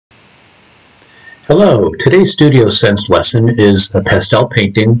Hello, today's StudioSense lesson is a pastel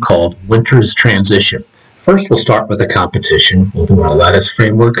painting called Winter's Transition. First, we'll start with a competition. We'll do our lattice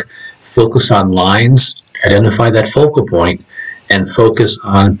framework, focus on lines, identify that focal point, and focus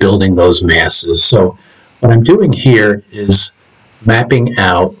on building those masses. So what I'm doing here is mapping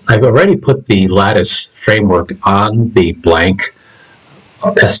out. I've already put the lattice framework on the blank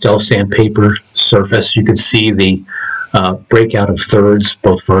pastel sandpaper surface. You can see the breakout of thirds,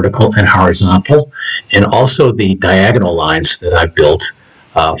 both vertical and horizontal, and also the diagonal lines that I've built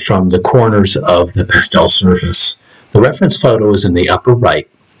from the corners of the pastel surface. The reference photo is in the upper right,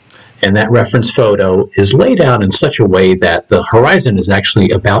 and that reference photo is laid out in such a way that the horizon is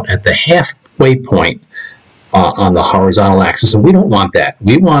actually about at the halfway point on the horizontal axis, and we don't want that.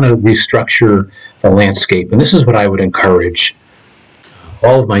 We want to restructure the landscape, and this is what I would encourage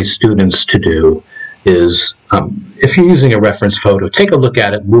all of my students to do is if you're using a reference photo, take a look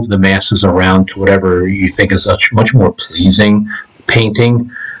at it, move the masses around to whatever you think is a much more pleasing painting.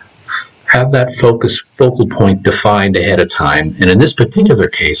 Have that focal point defined ahead of time. And in this particular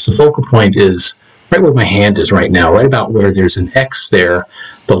case, the focal point is right where my hand is right now, right about where there's an X there,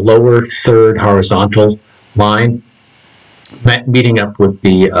 the lower third horizontal line, meeting up with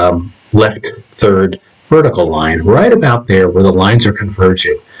the left third vertical line, right about there where the lines are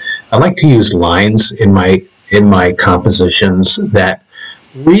converging. I like to use lines in my compositions that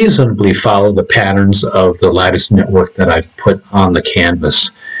reasonably follow the patterns of the lattice network that I've put on the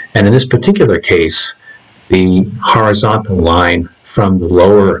canvas. And in this particular case, the horizontal line from the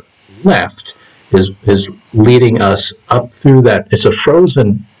lower left is leading us up through that. It's a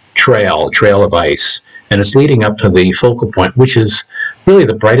frozen trail of ice, and it's leading up to the focal point, which is really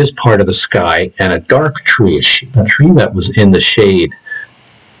the brightest part of the sky, and a dark tree, a tree that was in the shade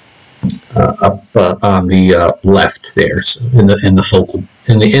up on the left there, so in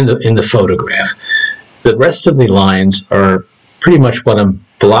the photograph. The rest of the lines are pretty much what I'm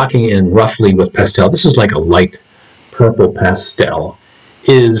blocking in roughly with pastel. This is like a light purple pastel.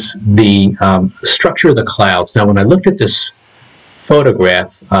 Is the structure of the clouds. Now, when I looked at this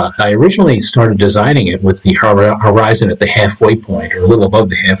photograph, I originally started designing it with the horizon at the halfway point, or a little above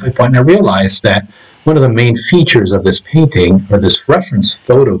the halfway point, and I realized that one of the main features of this painting, or this reference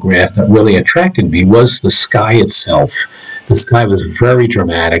photograph that really attracted me, was the sky itself. The sky was very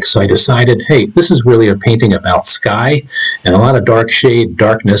dramatic, so I decided, hey, this is really a painting about sky, and a lot of dark shade,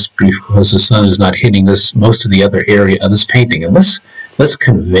 darkness, because the sun is not hitting most of the other area of this painting. And let's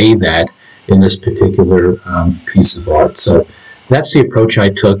convey that in this particular piece of art. So that's the approach I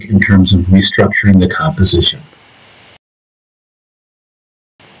took in terms of restructuring the composition.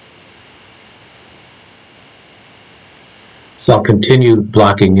 So I'll continue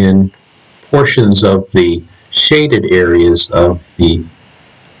blocking in portions of the shaded areas of the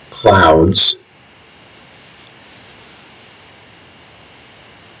clouds.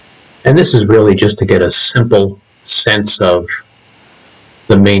 And this is really just to get a simple sense of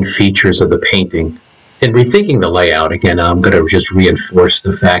the main features of the painting. In rethinking the layout, again, I'm going to just reinforce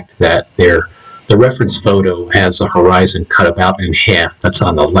the fact that the reference photo has a horizon cut about in half. That's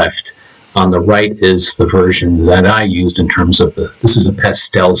on the left. On the right is the version that I used in terms of this is a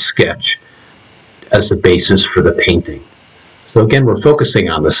pastel sketch as the basis for the painting. So again, we're focusing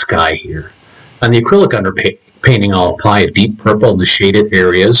on the sky here. On the acrylic underpainting, I'll apply a deep purple in the shaded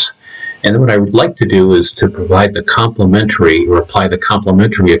areas. And what I would like to do is to provide the complementary, or apply the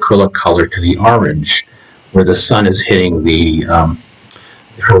complementary acrylic color to the orange, where the sun is hitting the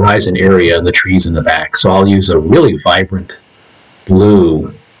horizon area and the trees in the back. So I'll use a really vibrant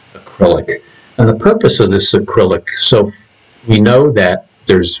blue acrylic. And the purpose of this acrylic, so we know that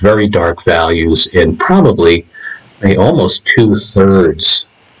there's very dark values in probably almost 2/3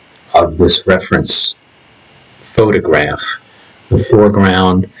 of this reference photograph. The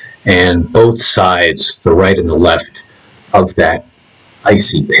foreground and both sides, the right and the left, of that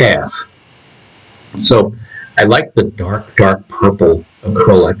icy path. So I like the dark purple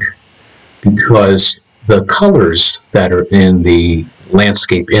acrylic because the colors that are in the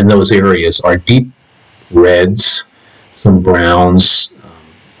landscape in those areas are deep reds, some browns,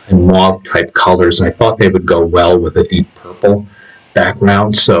 and mauve type colors, and I thought they would go well with a deep purple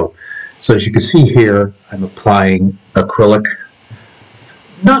background. So as you can see here, I'm applying acrylic,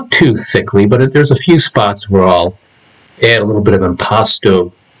 not too thickly, but there's a few spots where I'll add a little bit of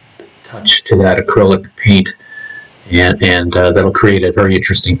impasto touch to that acrylic paint, and that'll create a very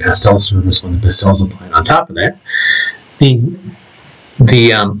interesting pastel surface when the pastel's applied on top of that.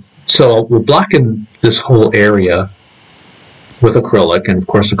 So we're blocking this whole area with acrylic, and of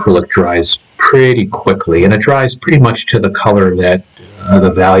course acrylic dries pretty quickly, and it dries pretty much to the color that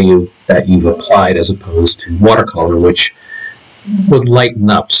the value that you've applied as opposed to watercolor, which would lighten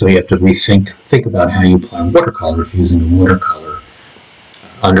up. So you have to think about how you apply watercolor if using a watercolor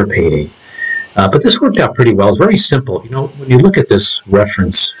underpainting. But this worked out pretty well. It's very simple. You know, when you look at this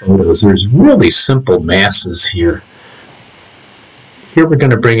reference photos, there's really simple masses here. Here we're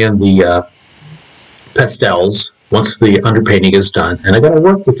going to bring in the pastels once the underpainting is done. And I'm going to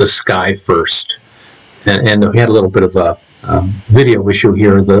work with the sky first. And we had a little bit of a video issue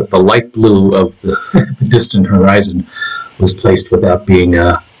here. The light blue of the distant horizon was placed without being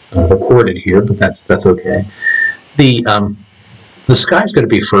recorded here, but that's okay. The sky is going to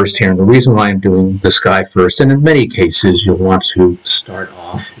be first here, and the reason why I'm doing the sky first, and in many cases you'll want to start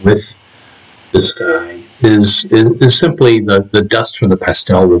off with the sky, is simply the dust from the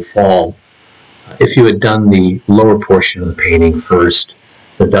pastel will fall. If you had done the lower portion of the painting first,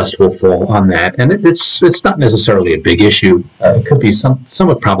 the dust will fall on that, and it's not necessarily a big issue. It could be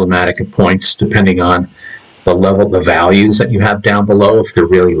somewhat problematic at points, depending on the level, the values that you have down below. If they're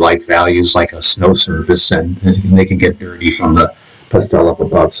really light values, like a snow surface, and they can get dirty from the pastel up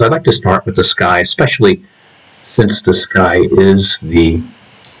above. So I'd like to start with the sky, especially since the sky is the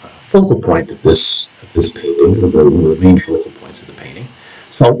focal point of this painting, or one of the main focal points of the painting.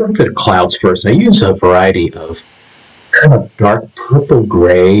 So I'll work to the clouds first. I use a variety of kind of dark purple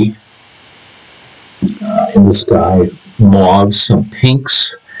gray in the sky, mauves, some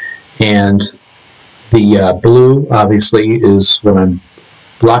pinks, and the blue obviously is what I'm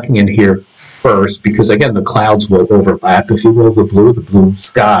blocking in here first, because again the clouds will overlap, if you will. The blue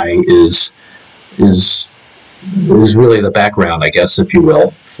sky is really the background, I guess, if you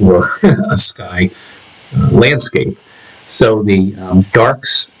will, for a sky landscape. So the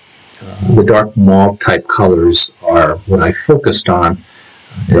darks, the dark mauve type colors are what I focused on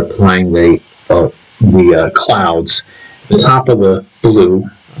in applying the clouds. The top of the blue,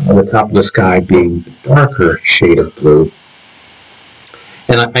 the top of the sky being the darker shade of blue.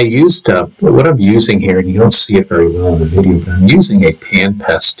 And I used, what I'm using here, and you don't see it very well in the video, but I'm using a pan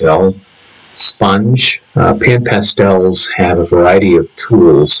pastel sponge. Pan pastels have a variety of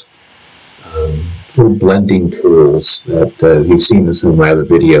tools, little blending tools that you've seen in some of my other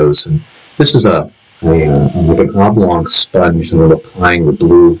videos. And this is like an oblong sponge that I'm applying the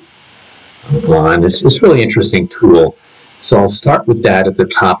blue on. It's a really interesting tool. So I'll start with that at the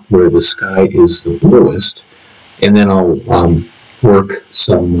top where the sky is the bluest, and then I'll work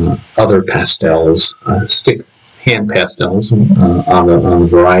some other pastels, stick hand pastels on the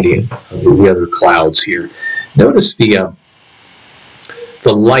variety of the other clouds here. Notice the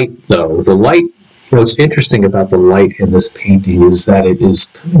light, though. The light, what's interesting about the light in this painting is that it is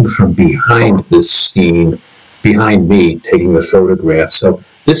coming from behind this scene, behind me taking the photograph. So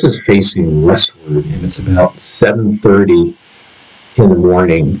this is facing westward, and it's about 7:30 in the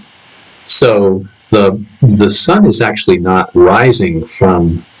morning. So the sun is actually not rising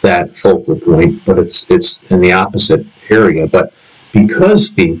from that focal point, but it's in the opposite area. But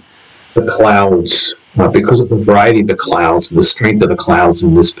because the clouds, because of the variety of the clouds and the strength of the clouds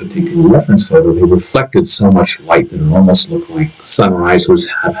in this particular reference photo, they reflected so much light that it almost looked like sunrise was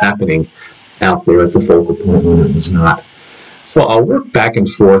happening out there at the focal point when it was not. So I'll work back and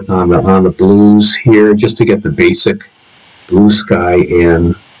forth on the blues here just to get the basic blue sky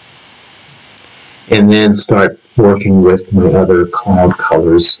in, and then start working with my other cloud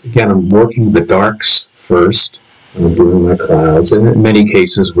colors. Again, I'm working the darks first when I'm doing my clouds, and in many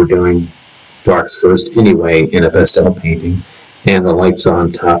cases we're doing darks first anyway in a pastel painting, and the lights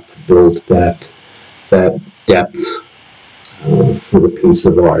on top to build that depth for the piece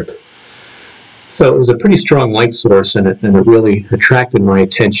of art. So it was a pretty strong light source, and it really attracted my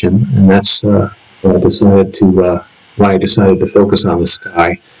attention, and that's why I decided to focus on the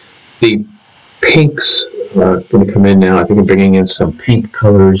sky. The pinks are going to come in now. I think I'm bringing in some pink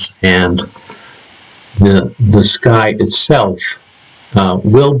colors, and the sky itself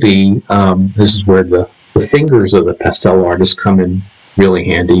will be, this is where the fingers of the pastel artist come in really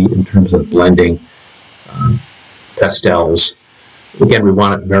handy in terms of blending pastels. Again, we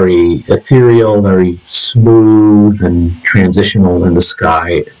want it very ethereal, very smooth and transitional in the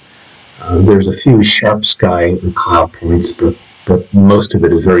sky. There's a few sharp sky cloud points, but most of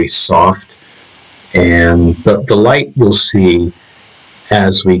it is very soft. And the light you'll see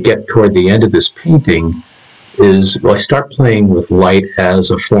as we get toward the end of this painting is, well, I start playing with light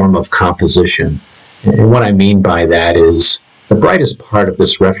as a form of composition. And what I mean by that is the brightest part of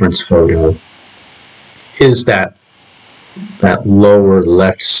this reference photo is that lower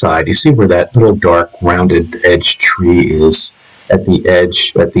left side. You see where that little dark rounded edge tree is at the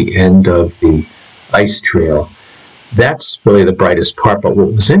edge, at the end of the ice trail. That's really the brightest part. But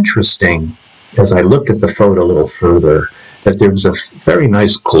what was interesting, as I looked at the photo a little further, that there was a very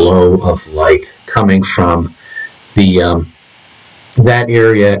nice glow of light coming from the that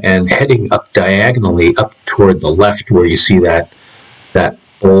area and heading up diagonally up toward the left, where you see that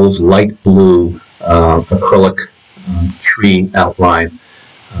bold light blue acrylic tree outline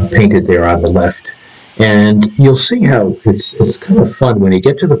painted there on the left. And you'll see how it's kind of fun when you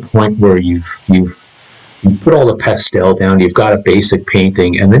get to the point where you've put all the pastel down, you've got a basic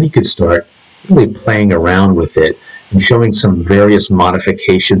painting, and then you could start really playing around with it and showing some various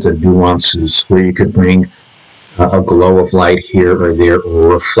modifications and nuances where you could bring a glow of light here or there, or a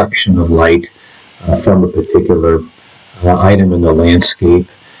reflection of light from a particular item in the landscape.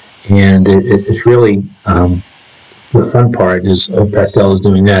 And it's really the fun part is Pastel is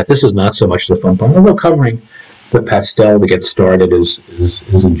doing that. This is not so much the fun part, although covering the pastel to get started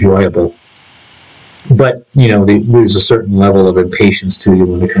is enjoyable. But, you know, there's a certain level of impatience to you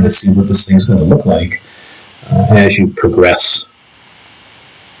when to kind of see what this thing's going to look like as you progress.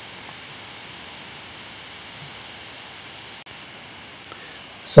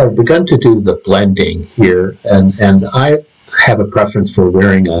 So I've begun to do the blending here, and I have a preference for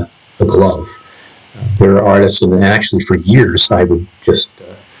wearing a glove. There are artists, and actually for years I would just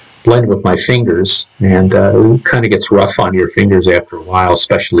blend with my fingers, and it kind of gets rough on your fingers after a while,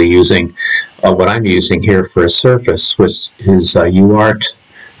 especially using what I'm using here for a surface, which is UArt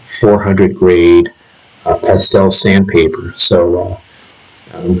 400 grade pastel sandpaper. So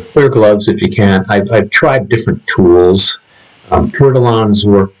wear gloves if you can. I've tried different tools. Tortillons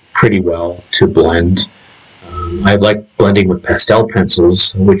work pretty well to blend. I like blending with pastel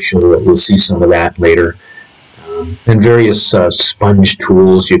pencils, which you'll see some of that later. And various sponge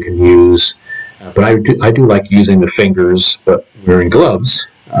tools you can use. But I do like using the fingers, but wearing gloves.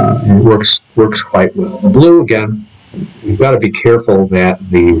 And it works quite well. The blue, again, you've got to be careful that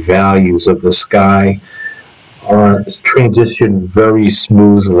the values of the sky are transition very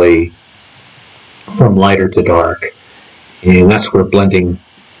smoothly from lighter to dark. And that's where blending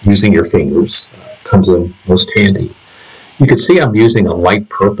using your fingers comes in most handy. You can see I'm using a light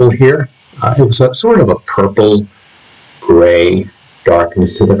purple here. It was a sort of a purple gray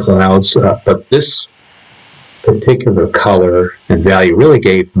darkness to the clouds, but this particular color and value really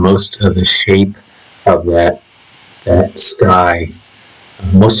gave most of the shape of that sky.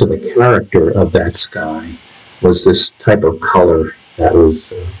 Most of the character of that sky was this type of color that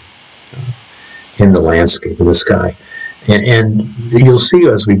was in the landscape, in the sky. And you'll see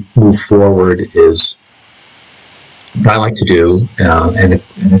as we move forward is what I like to do, and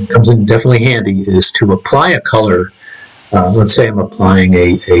it comes in definitely handy, is to apply a color. Let's say I'm applying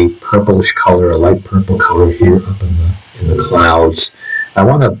a purplish color, a light purple color here up in the clouds. I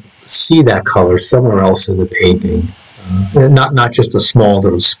want to see that color somewhere else in the painting, not just a small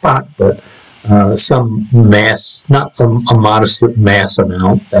little spot, but some mass, not a modest mass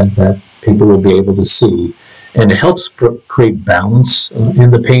amount that people will be able to see. And it helps create balance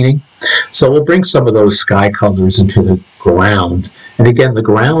in the painting. So we'll bring some of those sky colors into the ground. And again, the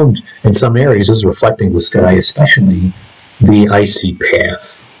ground in some areas is reflecting the sky, especially the icy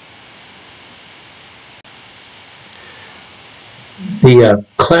path. The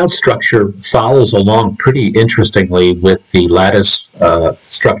cloud structure follows along pretty interestingly with the lattice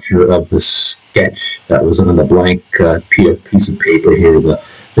structure of the sketch that was on the blank piece of paper here, the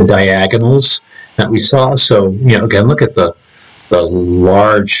diagonals that we saw. So, you know, again, look at the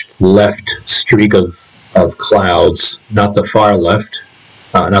large left streak of clouds, not the far left,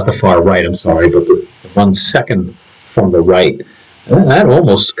 not the far right, I'm sorry, but the 1 second from the right. That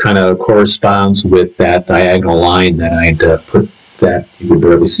almost kind of corresponds with that diagonal line that I'd put that you could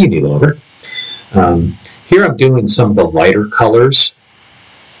barely see any longer. Here I'm doing some of the lighter colors.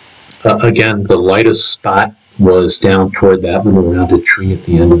 Again, the lightest spot was down toward that little rounded tree at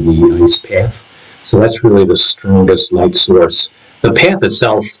the end of the ice path. So that's really the strongest light source. The path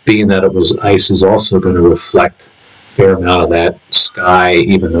itself, being that it was ice, is also going to reflect a fair amount of that sky,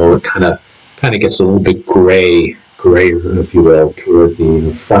 even though it kind of gets a little bit grayer, if you will, toward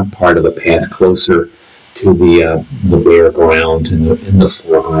the front part of the path, closer to the bare ground in the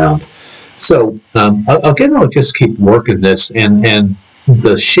foreground. So again, I'll just keep working this, and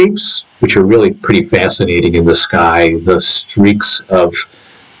the shapes, which are really pretty fascinating in the sky, the streaks of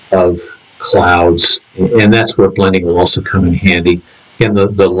clouds, and that's where blending will also come in handy. Again,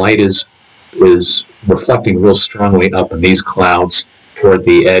 the light is reflecting real strongly up in these clouds toward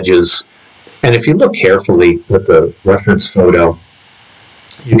the edges. And if you look carefully at the reference photo,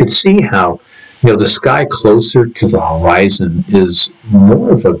 you can see how, you know, the sky closer to the horizon is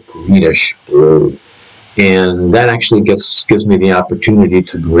more of a greenish blue. And that actually gives me the opportunity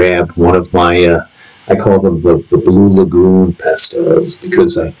to grab one of my, I call them the Blue Lagoon pastels,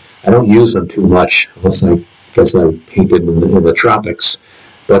 because I don't use them too much unless I painted in the tropics.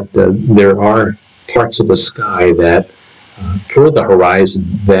 But there are parts of the sky that toward the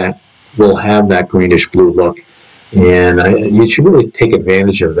horizon that will have that greenish blue look, and you should really take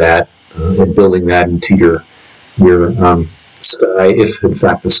advantage of that in building that into your sky, if in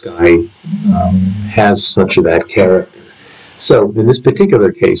fact the sky has such of that character. So in this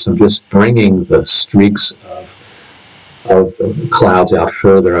particular case, I'm just bringing the streaks of clouds out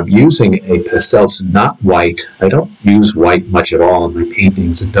further. I'm using a pastel. It's not white. I don't use white much at all in my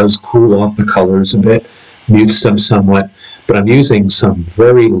paintings. It does cool off the colors a bit, mutes them somewhat, but I'm using some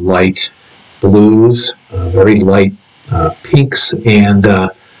very light blues, very light pinks, and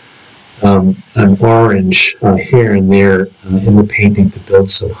an orange here and there in the painting to build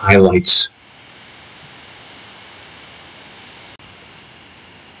some highlights.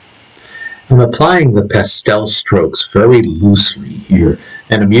 I'm applying the pastel strokes very loosely here,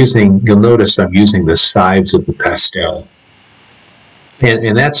 and you'll notice I'm using the sides of the pastel.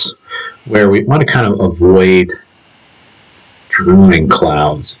 And that's where we want to kind of avoid drawing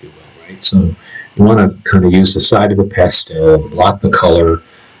clouds, if you will, right? So you want to kind of use the side of the pastel, blot the color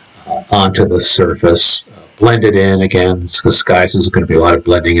onto the surface, blend it in again. It's the sky, so there's going to be a lot of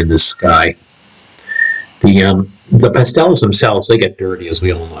blending in this sky. The pastels themselves, they get dirty, as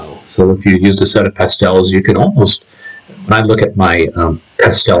we all know. So if you used a set of pastels, you can almost, when I look at my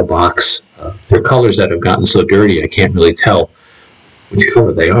pastel box, there are colors that have gotten so dirty I can't really tell which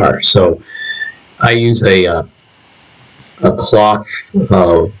color they are. So I use a cloth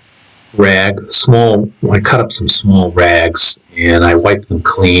rag, I cut up some small rags, and I wipe them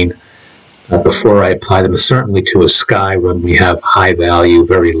clean before I apply them, certainly to a sky when we have high value,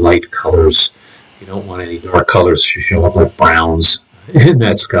 very light colors. You don't want any dark colors to show up like browns in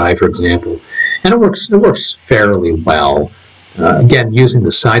that sky, for example. And it works fairly well. Again, using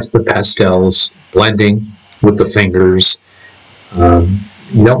the sides of the pastels, blending with the fingers.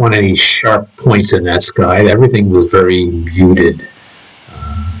 You don't want any sharp points in that sky. Everything was very muted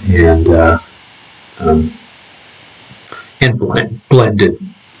and blended.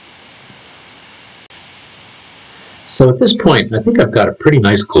 So at this point, I think I've got a pretty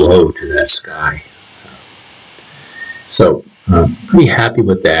nice glow to that sky. So pretty happy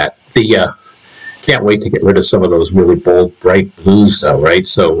with that. Can't wait to get rid of some of those really bold, bright blues, though, right?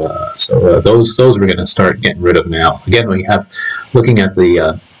 So those we're going to start getting rid of now. Again, we have, looking at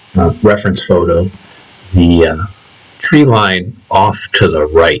the reference photo, the tree line off to the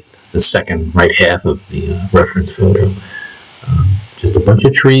right, the second right half of the reference photo. Just a bunch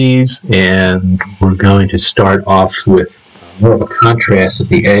of trees, and we're going to start off with more of a contrast at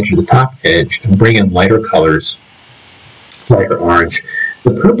the edge, or the top edge, and bring in lighter colors, lighter orange.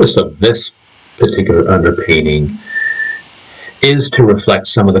 The purpose of this particular underpainting is to reflect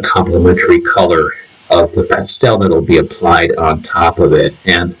some of the complementary color of the pastel that will be applied on top of it.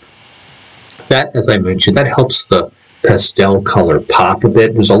 And that, as I mentioned, that helps the pastel color pop a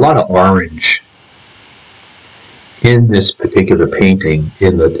bit. There's a lot of orange in this particular painting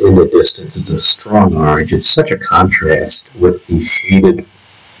in the distance. It's a strong orange. It's such a contrast with the shaded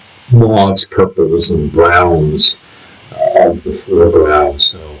mauves, purples, and browns of the foreground.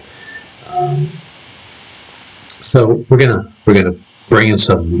 So we're gonna bring in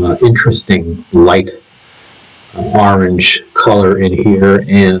some interesting light orange color in here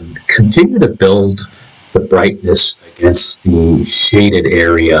and continue to build the brightness against the shaded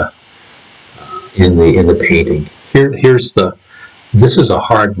area in the painting. This is a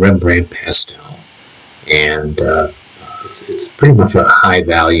hard Rembrandt pastel, and it's pretty much a high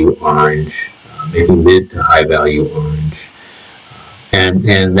value orange, maybe mid to high value orange,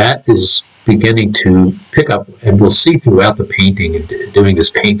 and that is beginning to pick up, and we'll see throughout the painting and doing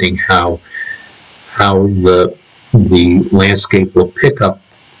this painting how the landscape will pick up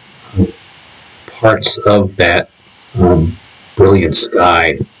parts of that brilliant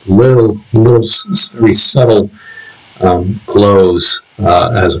sky, little very subtle glows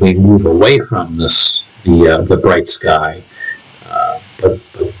as we move away from the bright sky, but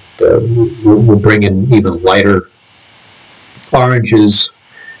we'll bring in even lighter oranges.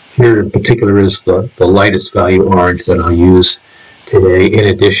 Here in particular is the lightest value orange that I'll use today, in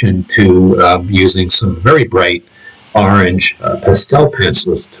addition to using some very bright orange pastel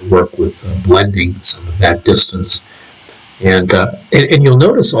pencils to work with blending some of that distance. And you'll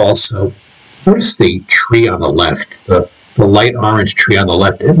notice also, notice the tree on the left, the light orange tree on the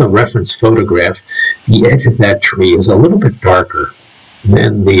left. In the reference photograph, the edge of that tree is a little bit darker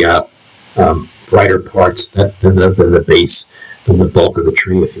than the brighter parts, the base, the bulk of the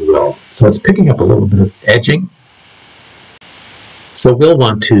tree, if you will. So it's picking up a little bit of edging. So we'll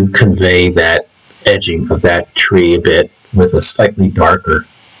want to convey that edging of that tree a bit with a slightly darker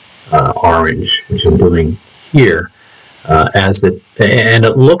orange, which I'm doing here, and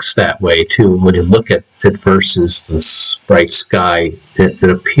it looks that way too when you look at it versus this bright sky. It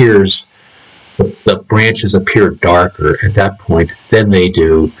appears, the branches appear darker at that point than they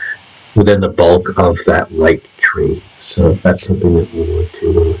do within the bulk of that light tree. So that's something that we want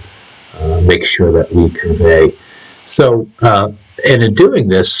to make sure that we convey. So, and in doing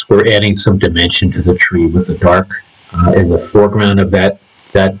this, we're adding some dimension to the tree with the dark in the foreground of that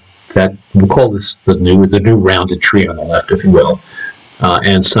we'll call this the new rounded tree on the left, if you will,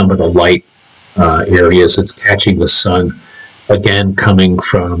 and some of the light areas that's catching the sun. Again, coming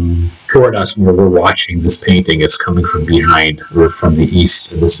from toward us where we're watching this painting, it's coming from behind or from the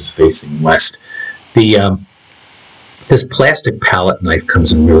east, and this is facing west. This plastic palette knife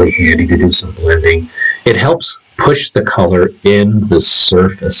comes in really handy to do some blending. It helps push the color in the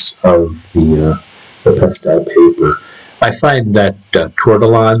surface of the pastel paper. I find that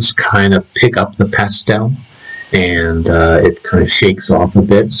tortillons kind of pick up the pastel, and it kind of shakes off a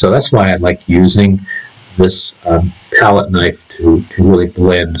bit. So that's why I like using this palette knife to really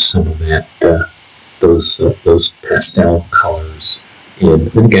blend some of that those pastel colors in.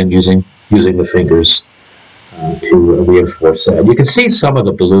 And again, using the fingers to reinforce that. You can see some of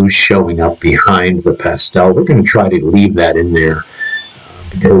the blues showing up behind the pastel. We're going to try to leave that in there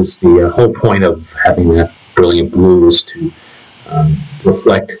because the whole point of having that brilliant blue is to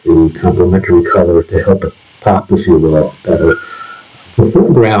reflect the complementary color to help it pop, if you will, better. The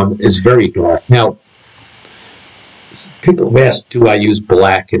foreground is very dark. Now, people have asked, do I use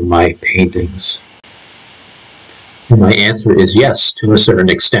black in my paintings? And my answer is yes, to a certain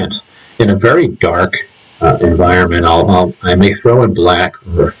extent. In a very dark environment, I may throw in black,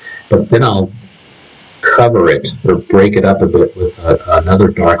 but then I'll cover it or break it up a bit with another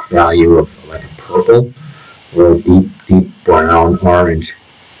dark value of like a purple or a deep brown orange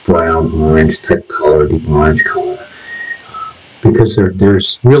type color, deep orange color, because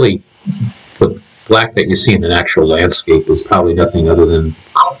there's really the black that you see in an actual landscape is probably nothing other than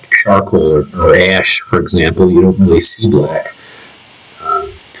charcoal or ash, for example. You don't really see black,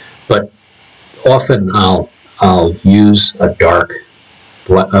 but often I'll use a dark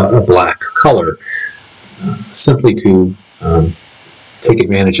black color simply to take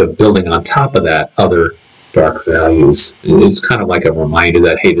advantage of building on top of that other dark values. It's kind of like a reminder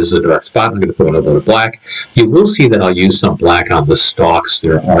that, hey, this is a dark spot, I'm going to throw a little bit of black. You will see that I'll use some black on the stalks.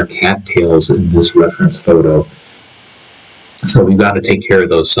 There are cattails in this reference photo, so we've got to take care of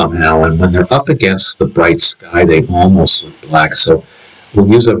those somehow, and when they're up against the bright sky, they almost look black. So we'll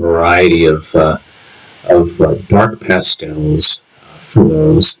use a variety of dark pastels for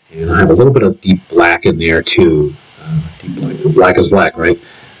those, and I have a little bit of deep black in there too. Deep black is black, right?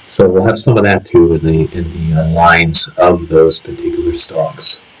 So we'll have some of that too in the lines of those particular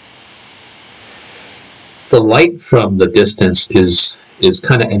stalks. The light from the distance is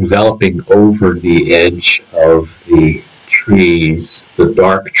kind of enveloping over the edge of the trees, the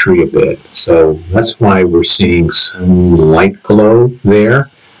dark tree a bit. So that's why we're seeing some light glow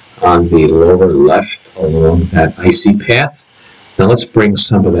there on the lower left along that icy path. Now let's bring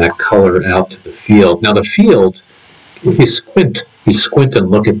some of that color out to the field. Now the field, if you squint and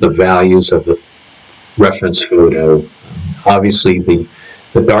look at the values of the reference photo, obviously the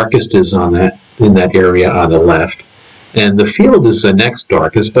darkest is in that area on the left, and the field is the next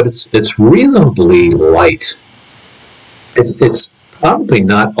darkest, but it's reasonably light. It's probably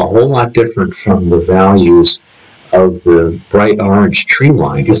not a whole lot different from the values of the bright orange tree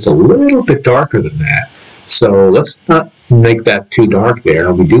line, just a little bit darker than that. So let's not make that too dark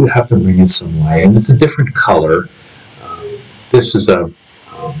there. We do have to bring in some light, and it's a different color. This is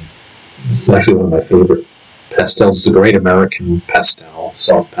actually one of my favorite pastels. It's a Great American Pastel,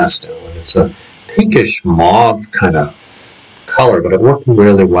 soft pastel, and it's a pinkish mauve kind of color, but it worked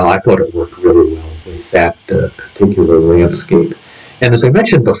really well. I thought it worked really well with that particular landscape. And as I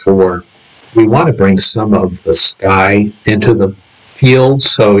mentioned before, we want to bring some of the sky into the field,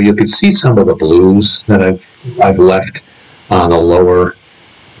 so you can see some of the blues that I've left on the lower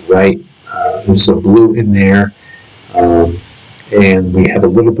right. There's some blue in there. And we have a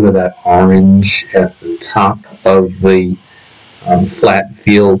little bit of that orange at the top of the flat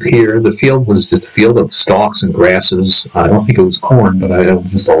field here. The field was just a field of stalks and grasses. I don't think it was corn, but it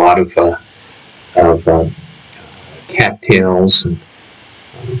was just a lot of cattails and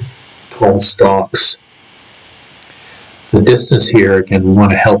tall stalks. The distance here, again, we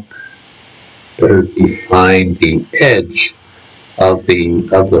want to help better define the edge of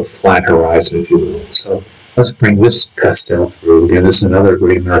the flat horizon, if you will. So let's bring this pastel through. Again, this is another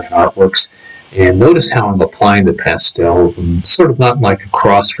Great American Artworks. And notice how I'm applying the pastel, sort of not like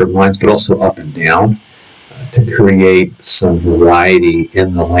across from lines, but also up and down to create some variety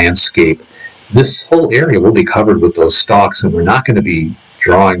in the landscape. This whole area will be covered with those stalks, and we're not going to be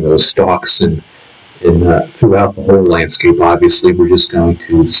drawing those stalks throughout the whole landscape. Obviously, we're just going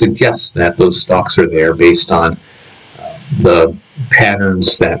to suggest that those stalks are there based on the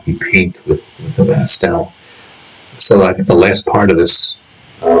patterns that we paint with the pastel. So I think the last part of this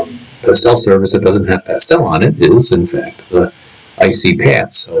pastel surface that doesn't have pastel on it is, in fact, the icy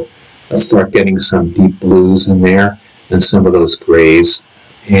path. So let's start getting some deep blues in there and some of those grays.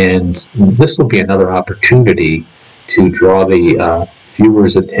 And this will be another opportunity to draw the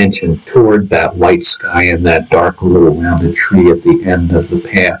viewer's attention toward that light sky and that dark little rounded tree at the end of the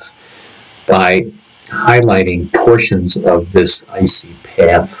path by highlighting portions of this icy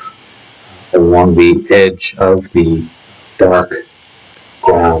path along the edge of the dark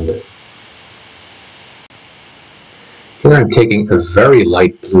ground. Here I'm taking a very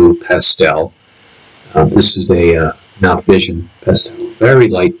light blue pastel. This is a Mount Vision pastel, very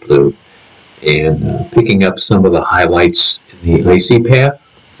light blue, and picking up some of the highlights in the icy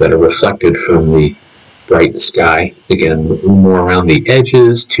path that are reflected from the bright sky. Again, more around the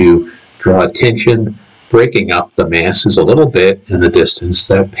edges to draw attention, breaking up the masses a little bit in the distance.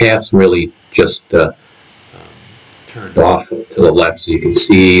 That path really just turned off to the left, so you can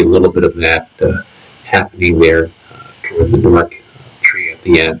see a little bit of that happening there toward the dark tree at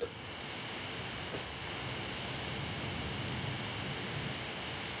the end.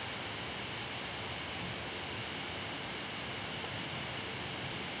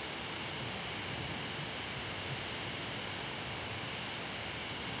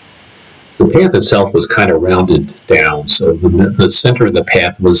 The path itself was kind of rounded down, so the center of the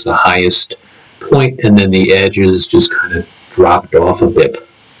path was the highest point, and then the edges just kind of dropped off a bit.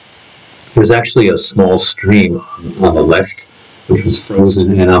 There's actually a small stream on the left, which was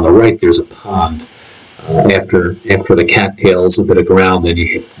frozen, and on the right there's a pond. After the cattails, a bit of ground, then you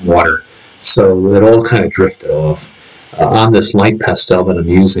hit water. So it all kind of drifted off. On this light pastel that I'm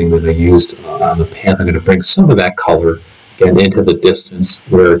using, that I used on the path, I'm going to bring some of that color again into the distance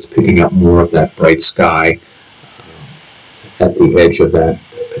where it's picking up more of that bright sky at the edge of that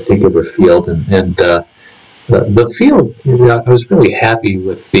particular field. And the field, I was really happy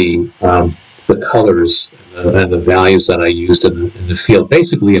with the colors and the values that I used in the field.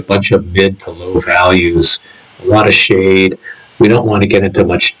 Basically a bunch of mid to low values, a lot of shade. We don't want to get into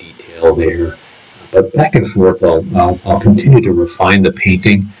much detail there. But back and forth, I'll continue to refine the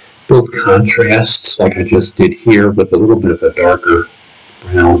painting, build contrasts like I just did here with a little bit of a darker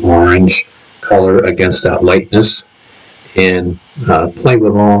brown orange color against that lightness, and play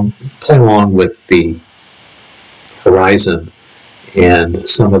along with the horizon and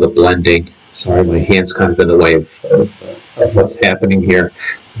some of the blending. Sorry, my hand's kind of in the way of what's happening here.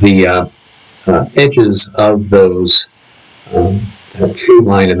 The edges of those that tree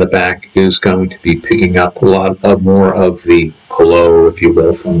line in the back is going to be picking up a lot of more of the glow, if you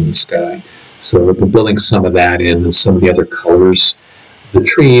will, from the sky. So we're building some of that in and some of the other colors. The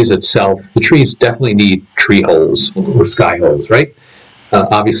trees itself, the trees definitely need tree holes or sky holes, right?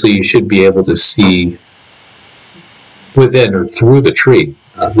 Obviously, you should be able to see within or through the tree.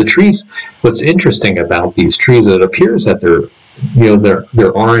 The trees, what's interesting about these trees, it appears that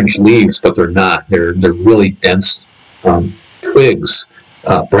they're orange leaves, but they're not. They're really dense twigs,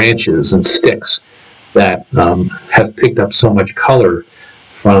 branches, and sticks that have picked up so much color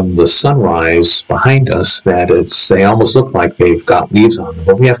from the sunrise behind us that they almost look like they've got leaves on them.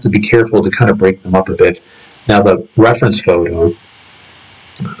 But we have to be careful to kind of break them up a bit. Now the reference photo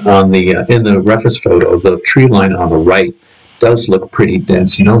in the reference photo, the tree line on the right does look pretty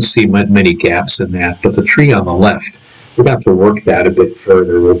dense. You don't see many gaps in that, but the tree on the left, we're going to have to work that a bit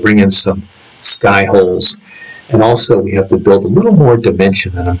further. We'll bring in some sky holes. And also we have to build a little more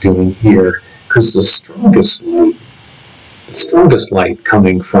dimension than I'm doing here, because the strongest light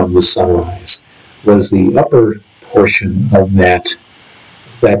coming from the sunrise was the upper portion of that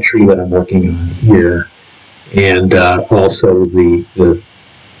tree that I'm working on here, and also the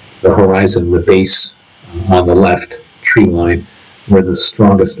horizon, the base on the left tree line, where the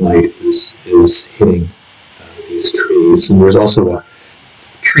strongest light is hitting these trees. And there's also a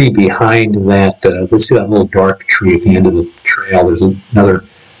tree behind that. Let's see that little dark tree at the end of the trail. There's another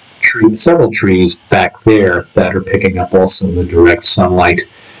tree, several trees back there that are picking up also the direct sunlight.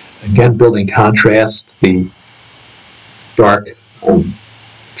 Again, building contrast. The dark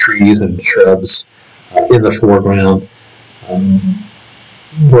trees and shrubs in the foreground.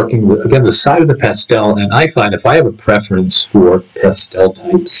 Working with, again, the side of the pastel, and I find if I have a preference for pastel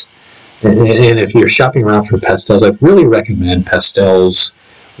types, and if you're shopping around for pastels, I'd really recommend pastels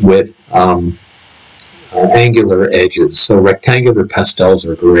with angular edges. So rectangular pastels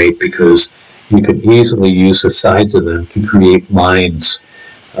are great because you can easily use the sides of them to create lines.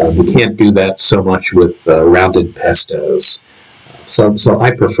 You can't do that so much with rounded pastels. So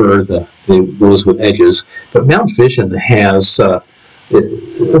I prefer those with edges. But Mount Vision has a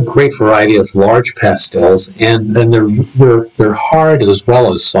great variety of large pastels, and they're hard as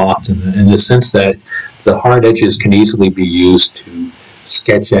well as soft in the sense that the hard edges can easily be used to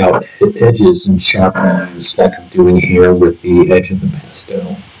sketch out edges and sharp lines like I'm doing here with the edge of the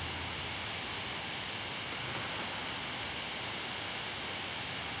pastel.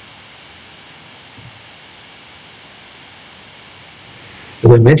 As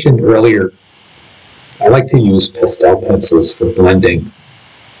I mentioned earlier, I like to use pastel pencils for blending.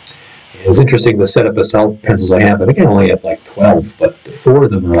 It's interesting, the set of pastel pencils I have, I think I only have like 12, but 4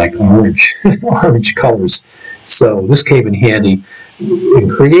 of them are like orange, orange colors. So this came in handy in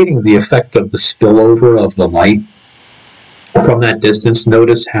creating the effect of the spillover of the light from that distance.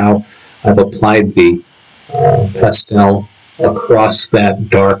 Notice how I've applied the pastel across that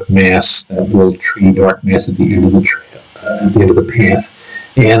dark mass, that little tree dark mass at the end of the trail, at the end of the path.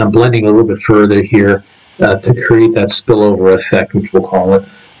 And I'm blending a little bit further here to create that spillover effect, which we'll call it,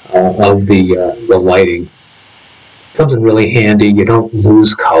 of the lighting. Comes in really handy. You don't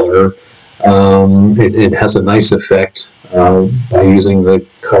lose color. It has a nice effect by using the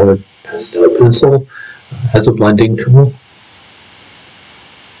colored pastel pencil as a blending tool.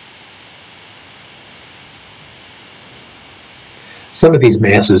 Some of these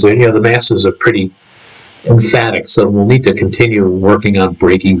masses, the masses are pretty emphatic, so we'll need to continue working on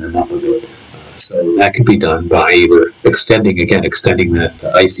breaking them up a bit. So that can be done by either extending that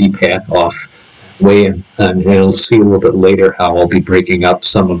icy path off way, and you'll see a little bit later how I'll be breaking up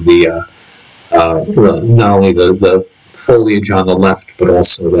some of the not only the foliage on the left, but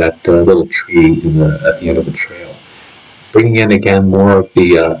also that little tree at the end of the trail. Bringing in again more of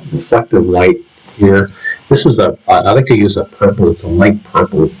the reflective light here. This is I like to use a purple. It's a light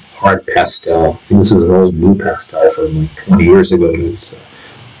purple hard pastel. I think this is an old new pastel from like 20 years ago.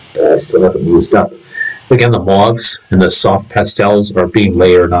 I still haven't used up. Again, the mauves and the soft pastels are being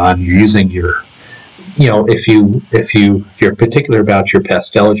layered on. You're using your, if you're particular about your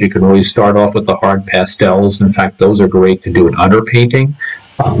pastels, you can always start off with the hard pastels. In fact, those are great to do an underpainting,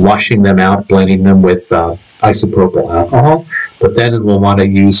 washing them out, blending them with isopropyl alcohol. But then we'll want to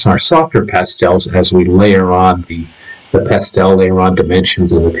use our softer pastels as we layer on the pastel, layer on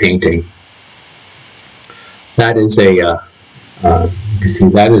dimensions in the painting. That is you can see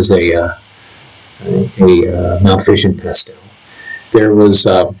that is a Mount Vision pastel. There was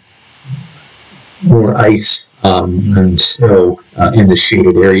more ice and snow in the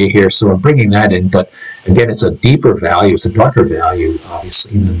shaded area here, so I'm bringing that in, but again, it's a deeper value, it's a darker value,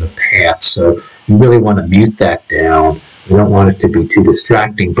 obviously, than the path, so you really want to mute that down. You don't want it to be too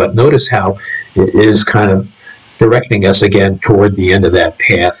distracting, but notice how it is kind of directing us again toward the end of that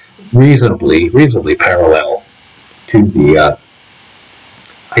path, reasonably parallel to the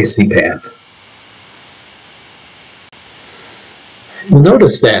icy path. You'll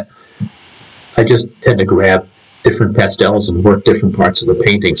notice that I just tend to grab different pastels and work different parts of the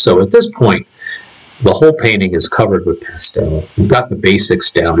painting. So at this point, the whole painting is covered with pastel. We've got the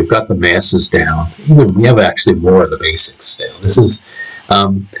basics down. We've got the masses down. We have actually more of the basics down. This is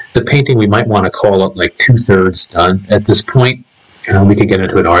the painting. We might want to call it like 2/3 done at this point. We could get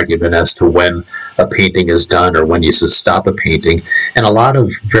into an argument as to when a painting is done or when you should stop a painting. And a lot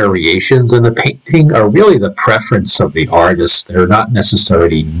of variations in the painting are really the preference of the artist. They're not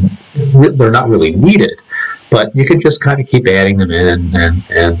really needed, but you can just kind of keep adding them in,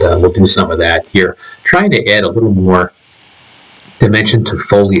 and we'll do some of that here. Trying to add a little more dimension to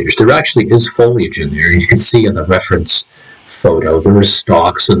foliage. There actually is foliage in there. You can see in the reference photo, there's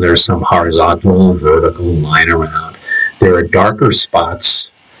stalks and there's some horizontal and vertical line around. There are darker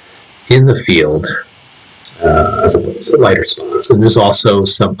spots in the field as opposed to lighter spots, and there's also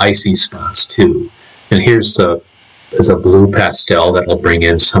some icy spots too. And there's a blue pastel that will bring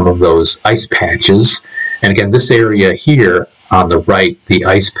in some of those ice patches. And again, this area here on the right, the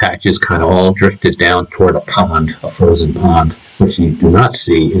ice patches kind of all drifted down toward a pond, a frozen pond, which you do not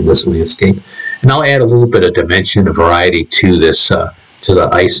see in this landscape. And I'll add a little bit of dimension, a variety to this, to the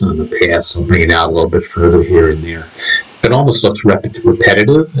ice on the path, so bring it out a little bit further here and there. it almost looks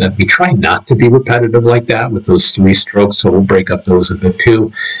repetitive, and we try not to be repetitive like that with those 3 strokes, so we'll break up those a bit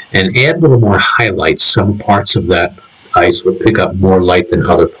too, and add a little more highlights. Some parts of that ice will pick up more light than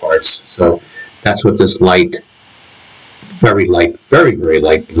other parts, so that's what this light, very light, very, very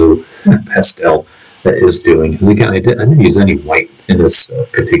light blue pastel is doing. Because again, I didn't use any white in this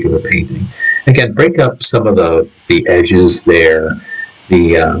particular painting. Again, break up some of the edges there.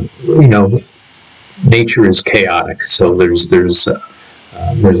 You know, nature is chaotic, so there's a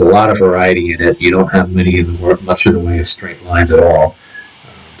lot of variety in it. You don't have much in the way of straight lines at all.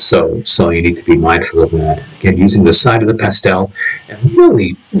 So you need to be mindful of that. Again, using the side of the pastel, and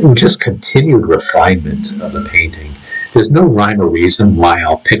really just continued refinement of the painting. There's no rhyme or reason why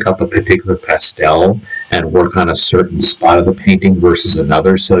I'll pick up a particular pastel and work on a certain spot of the painting versus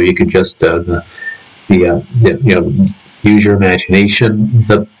another. So you could just you know, use your imagination.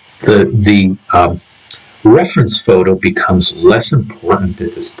 The reference photo becomes less important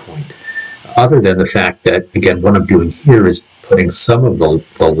at this point, other than the fact that, again, what I'm doing here is putting some of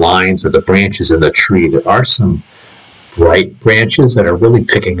the lines or the branches in the tree. There are some bright branches that are really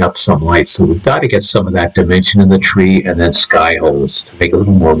picking up some light, so we've got to get some of that dimension in the tree and then sky holes to make it a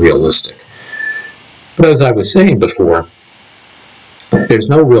little more realistic. But as I was saying before, there's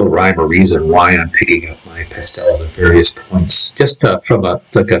no real rhyme or reason why I'm picking up my pastels at various points. Just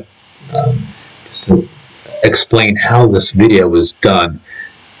just to explain how this video is done,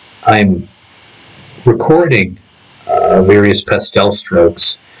 I'm recording various pastel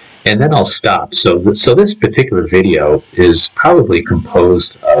strokes, and then I'll stop. So this particular video is probably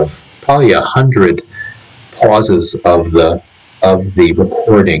composed of probably 100 pauses of the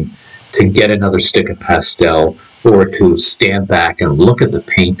recording to get another stick of pastel, or to stand back and look at the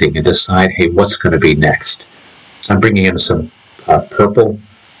painting and decide, hey, what's going to be next? I'm bringing in some purple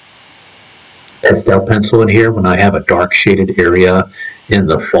pastel pencil in here when I have a dark shaded area in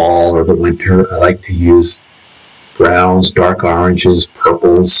the fall or the winter. I like to use browns, dark oranges,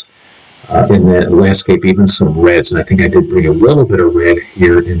 purples, in the landscape, even some reds, and I think I did bring a little bit of red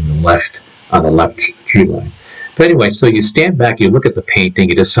here in the left, on the left tree line. But anyway, so you stand back, you look at the painting,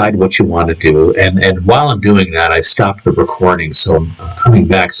 you decide what you want to do, and while I'm doing that, I stop the recording, so I'm coming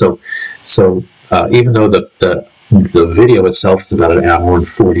back. So even though the video itself is about 1 hour and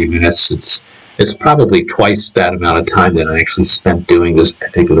 40 minutes, it's probably twice that amount of time that I actually spent doing this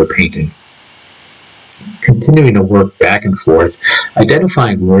particular painting. Continuing to work back and forth,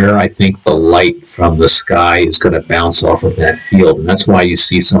 identifying where I think the light from the sky is going to bounce off of that field, and that's why you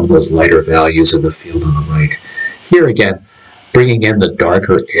see some of those lighter values in the field on the right. Here again, bringing in the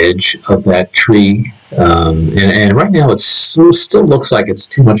darker edge of that tree, and right now it still looks like it's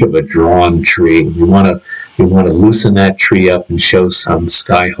too much of a drawn tree. We want to loosen that tree up and show some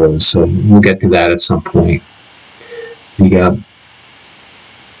sky holes, so we'll get to that at some point.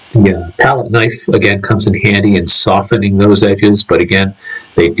 The palette knife, again, comes in handy in softening those edges, but again,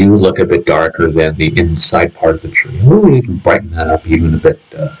 they do look a bit darker than the inside part of the tree. We'll even brighten that up even a bit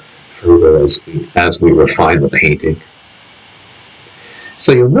further as we refine the painting.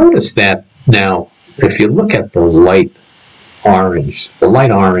 So you'll notice that now, if you look at the light orange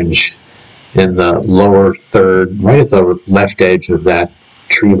in the lower third, right at the left edge of that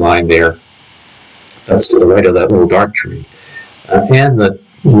tree line there, that's to the right of that little dark tree, and the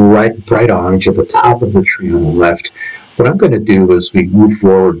bright orange at the top of the tree on the left. What I'm going to do as we move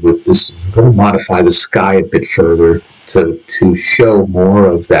forward with this, I'm going to modify the sky a bit further to show more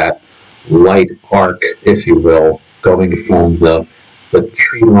of that light arc, if you will, going from the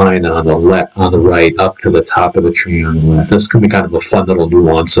tree line on the right up to the top of the tree on the left. This can be kind of a fun little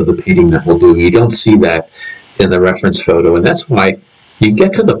nuance of the painting that we'll do. You don't see that in the reference photo, and that's why you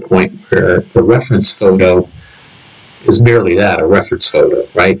get to the point where the reference photo is merely that, a reference photo,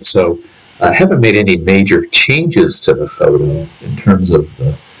 right? So I haven't made any major changes to the photo in terms of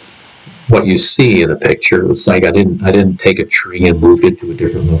what you see in the picture. It's like I didn't take a tree and moved it to a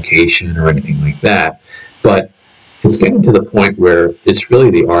different location or anything like that. But it's getting to the point where it's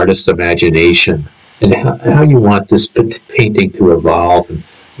really the artist's imagination and how you want this painting to evolve and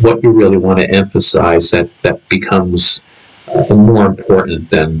what you really want to emphasize that becomes more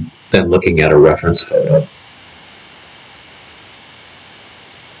important than looking at a reference photo.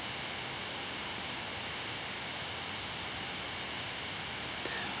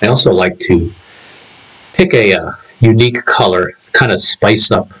 I also like to pick a unique color, kind of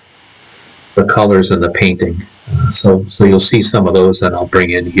spice up the colors in the painting. So you'll see some of those that I'll bring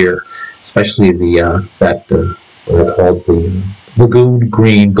in here, especially what I call the lagoon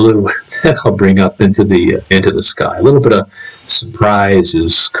green blue that I'll bring up into the sky. A little bit of surprise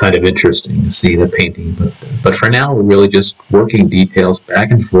is kind of interesting to see the painting, but But for now, we're really just working details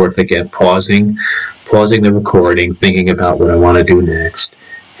back and forth again, pausing the recording, thinking about what I want to do next,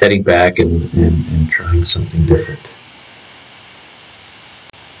 heading back and trying something different.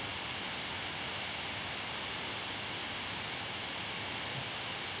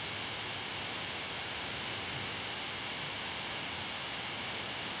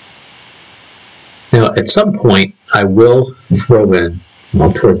 Now, at some point, I will throw in,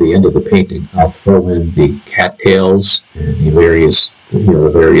 well, toward the end of the painting, I'll throw in the cattails and the various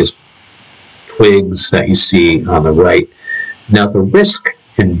twigs that you see on the right. Now, the risk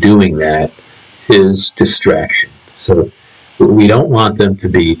in doing that is distraction. So we don't want them to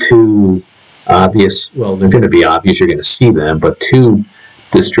be too obvious. Well, they're going to be obvious. You're going to see them, but too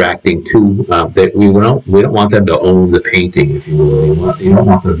distracting. That we don't want them to own the painting, if you will. You don't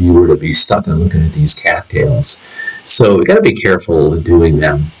want the viewer to be stuck on looking at these cattails. So we got to be careful in doing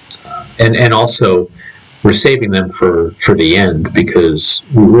them, and also we're saving them for the end, because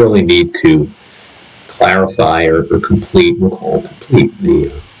we really need to clarify or complete. We'll call complete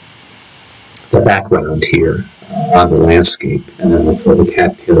the background here on the landscape, and then we'll throw the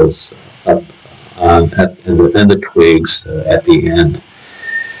cattails up and the twigs at the end.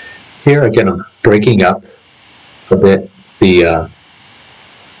 Here again, I'm breaking up a bit the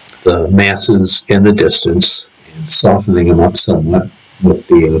masses in the distance and softening them up somewhat with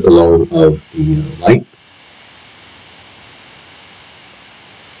the glow of the light.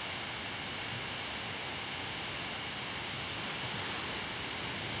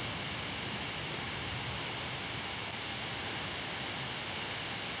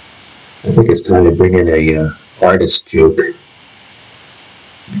 I think it's time to bring in a artist joke.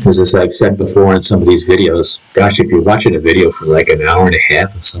 Because as I've said before in some of these videos, gosh, if you're watching a video for like an hour and a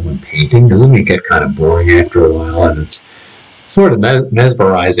half of someone painting, doesn't it get kind of boring after a while? And it's sort of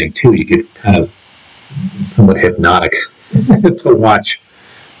mesmerizing too. You get kind of somewhat hypnotic to watch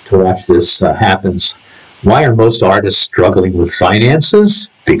this happens. Why are most artists struggling with finances?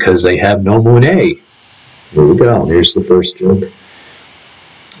 Because they have no money. Here we go. Here's the first joke.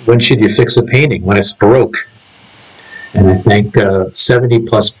 When should you fix a painting? When it's broke. And I think 70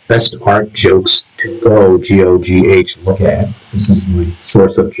 plus best art jokes to go, G-O-G-H, look at. This is my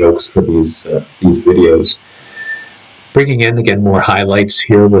source of jokes for these videos. Bringing in, again, more highlights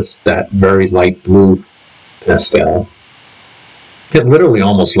here with that very light blue pastel. It literally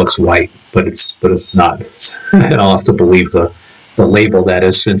almost looks white, but it's not. And I'll have to believe the label that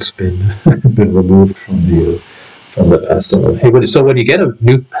has since been removed from the pastel. Hey, so when you get a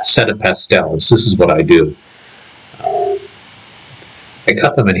new set of pastels, this is what I do. I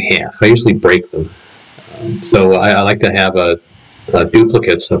cut them in half. I usually break them. So I like to have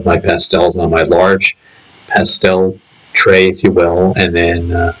duplicates of my pastels on my large pastel tray, if you will, and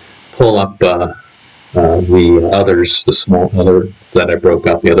then pull up the others, the small others that I broke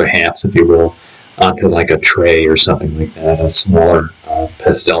up, the other halves, if you will, onto like a tray or something like that, a smaller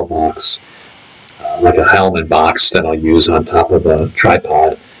pastel box, like a Hellman box that I'll use on top of a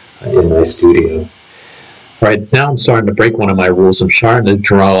tripod in my studio. All right, now I'm starting to break one of my rules. I'm starting to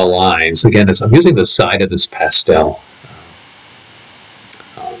draw lines. Again, I'm using the side of this pastel.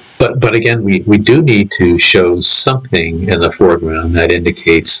 But again, we do need to show something in the foreground that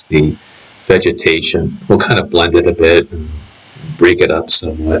indicates the vegetation. We'll kind of blend it a bit and break it up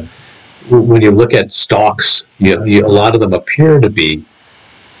somewhat. When you look at stalks, a lot of them appear to be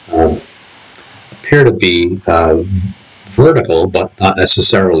vertical, but not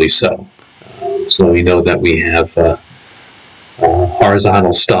necessarily so. So we know that we have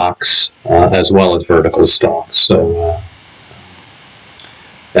horizontal stalks as well as vertical stalks. So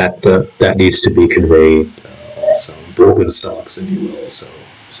that needs to be conveyed also. Broken stalks, if you will. So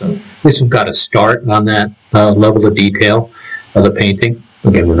at least we've got a start on that level of detail of the painting.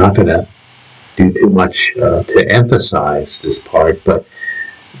 Again, we're not going to do too much to emphasize this part, but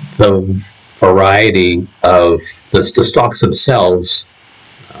the variety of the stalks themselves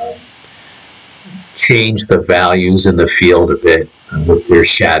change the values in the field a bit with their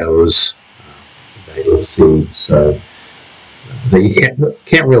shadows that you'll see. So you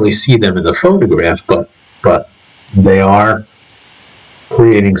can't really see them in the photograph, but they are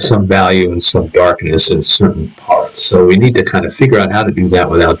creating some value and some darkness in certain parts. So we need to kind of figure out how to do that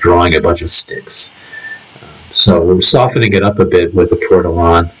without drawing a bunch of sticks. So we're softening it up a bit with the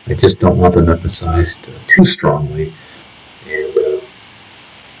tortillon. I just don't want them emphasized too strongly. And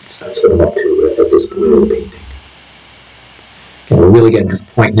so that's what I'm up to at this point of the painting. Okay, we're really getting to this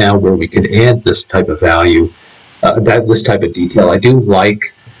point now where we can add this type of value, this type of detail. I do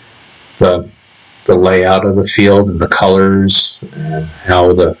like the layout of the field and the colors and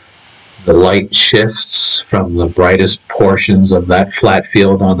how the the light shifts from the brightest portions of that flat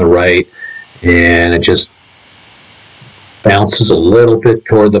field on the right, and it just bounces a little bit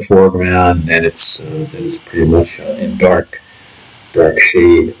toward the foreground, and it's pretty much in dark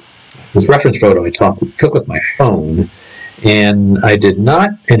shade. This reference photo I took with my phone, and I did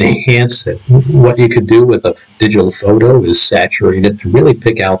not enhance it. What you could do with a digital photo is saturate it to really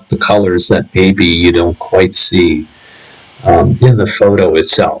pick out the colors that maybe you don't quite see in the photo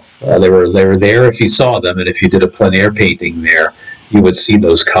itself. They were there if you saw them, and if you did a plein air painting there, you would see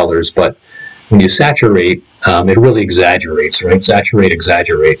those colors. But when you saturate, it really exaggerates, right? Saturate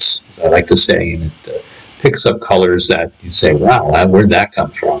exaggerates, as I like to say, and it picks up colors that you say, wow, where'd that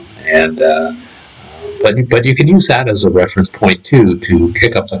come from? And but you can use that as a reference point too, to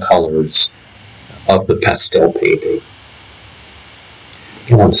pick up the colors of the pastel painting.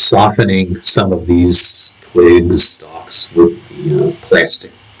 And I'm softening some of these twigs, stalks with the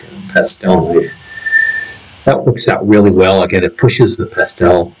plastic pastel knife. That works out really well. Again, it pushes the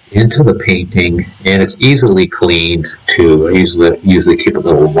pastel into the painting, and it's easily cleaned too. I usually keep a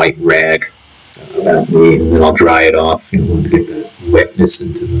little white rag about me, and then I'll dry it off, to get that wetness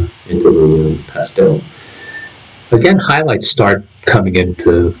into the pastel. Again, highlights start coming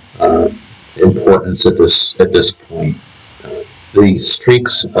into importance at this point. The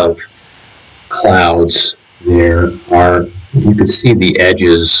streaks of clouds there you can see the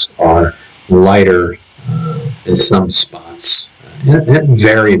edges are lighter in some spots in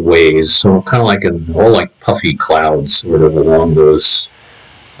varied ways, so kind of like puffy clouds sort of along those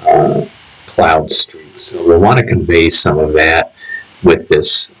cloud streaks. So we'll want to convey some of that with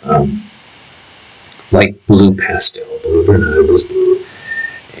this light blue pastel, believe it or not, it is blue.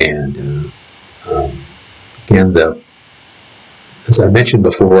 And again, as I mentioned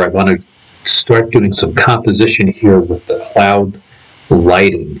before, I want to start doing some composition here with the cloud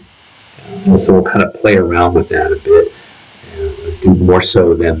lighting. So we'll kind of play around with that a bit, and do more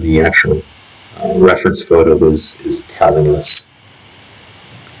so than the actual reference photo is telling us.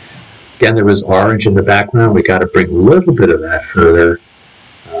 Again, there is orange in the background. We got to bring a little bit of that further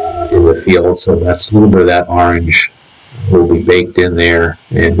in the field, so that's a little bit of that orange will be baked in there.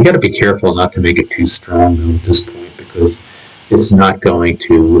 And we got to be careful not to make it too strong though at this point, because it's not going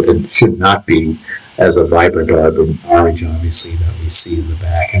to, it should not be as a vibrant orange, obviously, that we see in the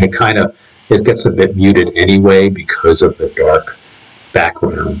back. And it gets a bit muted anyway because of the dark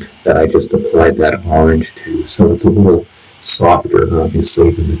background that I just applied that orange to. So it's a little softer,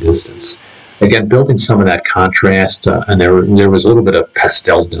 obviously, than the distance. Again, building some of that contrast, and there was a little bit of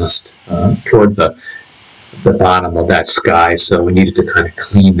pastel dust toward the bottom of that sky, so we needed to kind of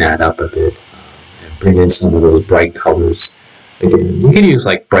clean that up a bit and bring in some of those bright colors. Again, you can use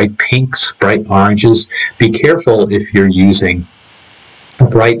like bright pinks, bright oranges. Be careful if you're using a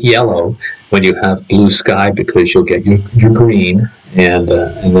bright yellow when you have blue sky, because you'll get your green, and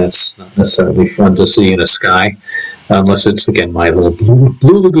that's not necessarily fun to see in a sky, unless it's, again, my little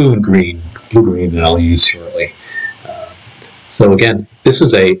blue lagoon green, blue green that I'll use shortly. So again, this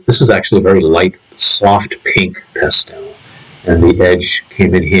is actually a very light, soft pink pastel, and the edge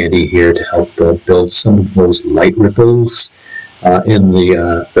came in handy here to help build some of those light ripples in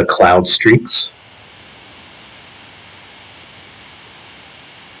the cloud streaks.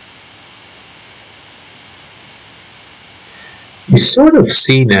 You sort of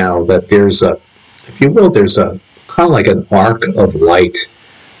see now that there's if you will, there's a kind of like an arc of light.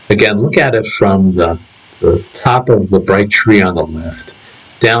 Again, look at it from the top of the bright tree on the left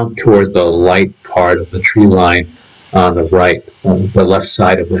down toward the light part of the tree line on the right, on the left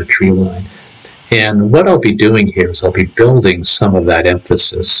side of that tree line. And what I'll be doing here is I'll be building some of that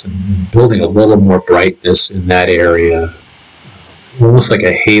emphasis and building a little more brightness in that area, almost like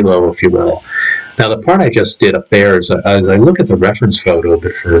a halo, if you will. Now, the part I just did up there is, as I look at the reference photo a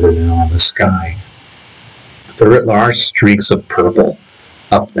bit further now on the sky, there are streaks of purple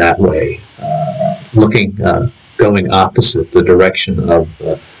up that way, going opposite the direction of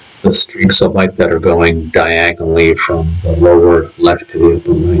the streaks of light that are going diagonally from the lower left to the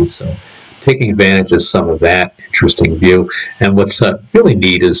upper right. So, taking advantage of some of that interesting view. And what's really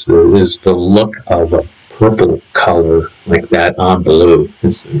neat is the look of a purple color like that on blue.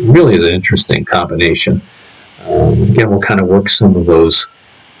 It's really an interesting combination. Again, we'll kind of work some of those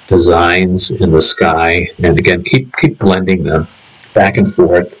designs in the sky, and again, keep blending them back and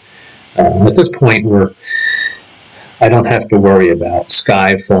forth. At this point, I don't have to worry about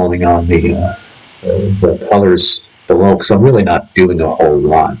sky falling on the colors below, because I'm really not doing a whole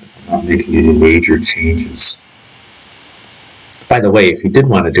lot. Not making any major changes. By the way, if you did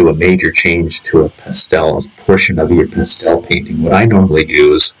want to do a major change to a portion of your pastel painting, what I normally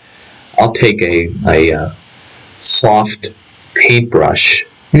do is I'll take a soft paintbrush,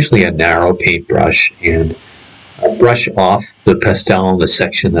 usually a narrow paintbrush, and brush off the pastel in the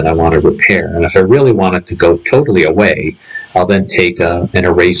section that I want to repair. And if I really want it to go totally away, I'll then take an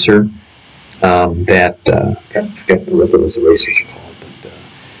eraser I forget what those erasers are called,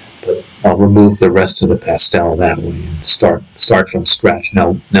 but I'll remove the rest of the pastel that way and start from scratch.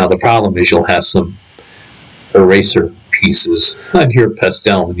 Now the problem is you'll have some eraser pieces on your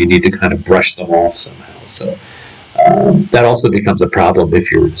pastel and you need to kind of brush them off somehow. So that also becomes a problem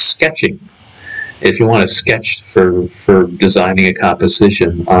if you're sketching. If you want to sketch for designing a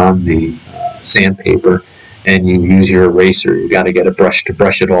composition on the sandpaper and you use your eraser, you got to get a brush to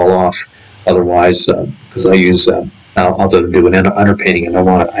brush it all off. Otherwise, because I use I'll do an underpainting, and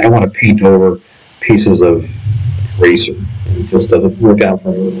I don't want to paint over pieces of eraser. It just doesn't work out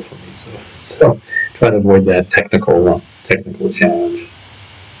very well for me. So try to avoid that technical challenge.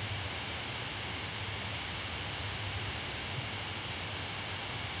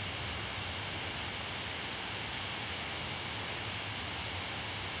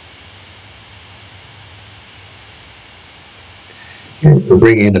 Here we're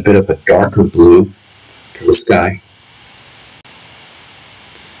bringing in a bit of a darker blue to the sky.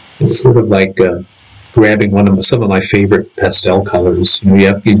 It's sort of like grabbing some of my favorite pastel colors.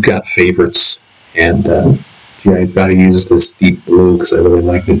 You've got favorites, and I've got to use this deep blue because I really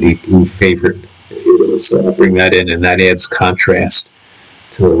like the deep blue favorite. If you will, bring that in, and that adds contrast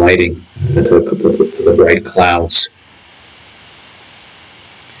to the lighting, to the bright clouds.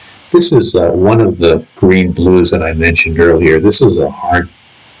 This is one of the green blues that I mentioned earlier. This is a hard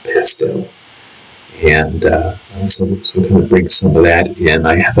pastel, and so we're going to bring some of that in.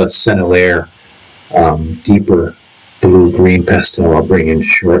 I have a Sennelier deeper blue-green pastel I'll bring in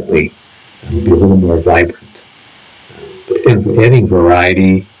shortly. It'll be a little more vibrant. But again, adding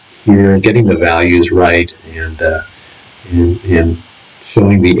variety here, getting the values right, and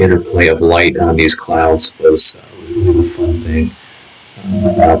showing the interplay of light on these clouds was really the fun thing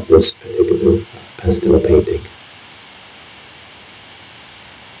about this particular pastel painting.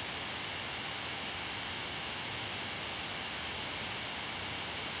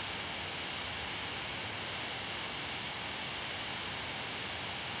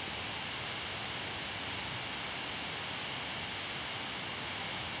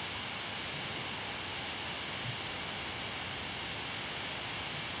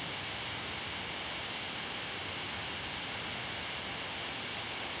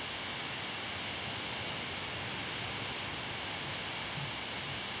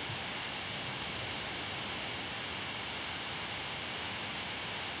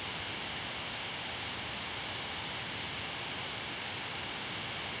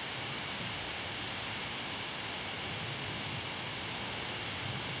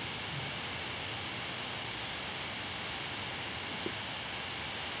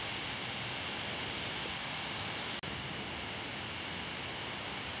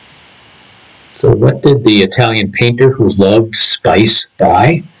 So what did the Italian painter who loved spice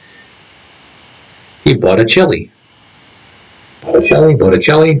buy? He bought a chili.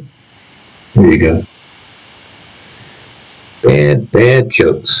 Botticelli. There you go. Bad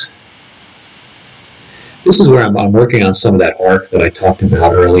jokes. This is where I'm working on some of that arc that I talked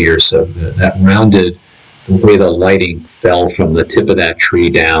about earlier. So that rounded, the way the lighting fell from the tip of that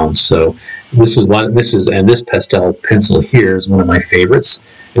tree down. So this pastel pencil here is one of my favorites.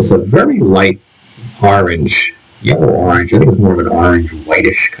 It's a very light orange, yellow-orange. I think it's more of an orange,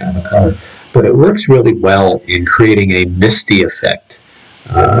 whitish kind of color. But it works really well in creating a misty effect.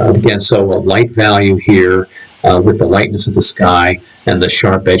 Again, so a light value here with the lightness of the sky and the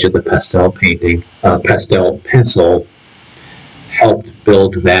sharp edge of the pastel pencil helped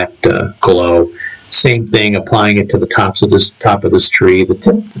build that glow. Same thing, applying it to the top of this tree. The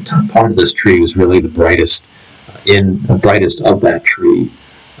top part of this tree is really the brightest of that tree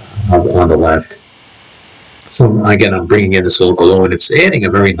on the left. So again, I'm bringing in this little glow, and it's adding a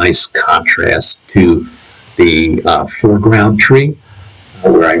very nice contrast to the foreground tree,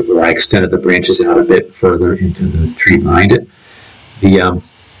 where I extended the branches out a bit further into the tree behind it. The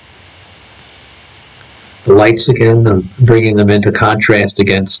lights, again, I'm bringing them into contrast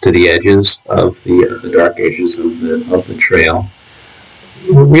against to the edges of the dark edges of the trail.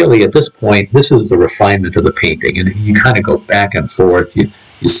 Really, at this point, this is the refinement of the painting, and you kind of go back and forth. You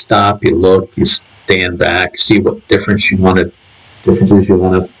stop, you look, you stand back, see what differences you want to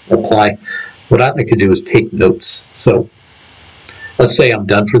apply. What I like to do is take notes. So let's say I'm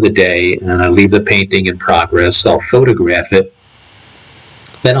done for the day and I leave the painting in progress. I'll photograph it.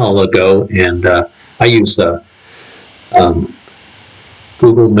 Then I'll go and I use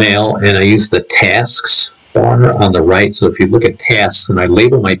Google Mail, and I use the tasks bar on the right. So if you look at tasks, and I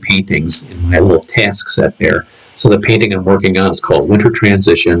label my paintings in my little task set there. So the painting I'm working on is called Winter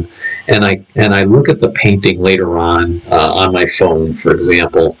Transition, and I look at the painting later on my phone, for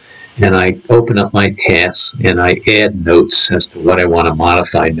example, and I open up my tasks and I add notes as to what I want to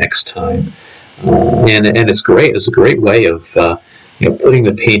modify next time. And it's great. It's a great way of putting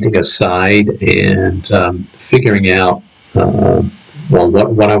the painting aside and figuring out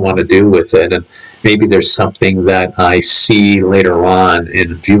what I want to do with it, and maybe there's something that I see later on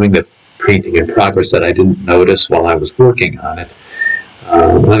in viewing the painting in progress that I didn't notice while I was working on it.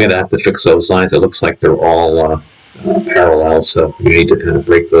 I'm going to have to fix those lines. It looks like they're all parallel, so you need to kind of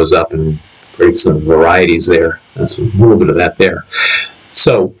break those up and create some varieties there. That's a little bit of that there.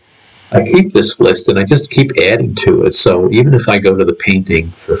 So I keep this list and I just keep adding to it. So even if I go to the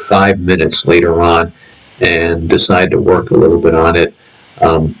painting for 5 minutes later on and decide to work a little bit on it,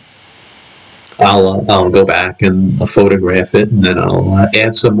 I'll go back and photograph it, and then I'll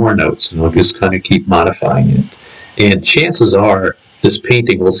add some more notes, and I'll just kind of keep modifying it. And chances are this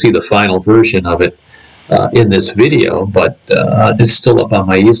painting, we'll see the final version of it in this video, but it's still up on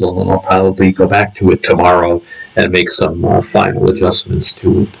my easel, and I'll probably go back to it tomorrow and make some final adjustments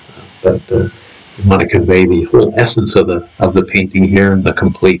to it. But we want to convey the whole essence of the painting here, and the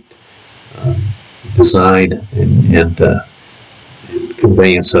complete design and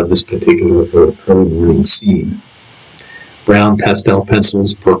conveyance of this particular early morning scene. Brown pastel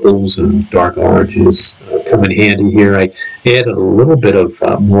pencils, purples, and dark oranges come in handy here. I added a little bit of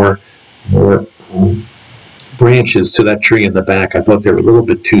more branches to that tree in the back. I thought they were a little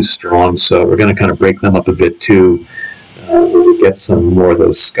bit too strong, so we're going to kind of break them up a bit too to get some more of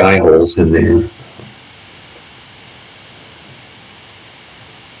those sky holes in there.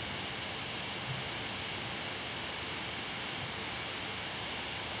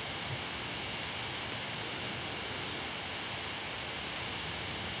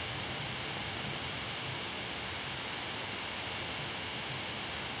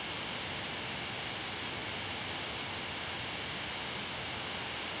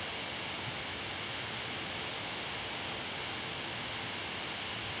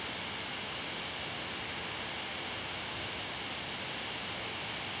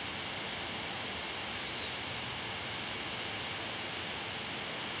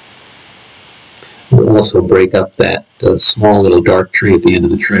 We'll also break up that small little dark tree at the end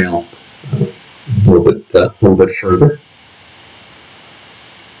of the trail a little bit further.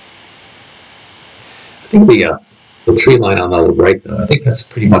 I think the tree line on the right, though, I think that's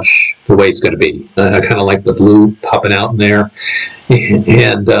pretty much the way it's going to be. I kind of like the blue popping out in there,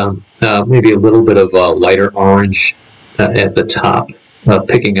 and maybe a little bit of lighter orange at the top,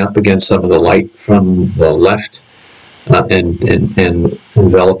 picking up against some of the light from the left. And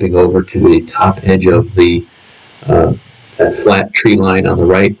enveloping over to the top edge of the that flat tree line on the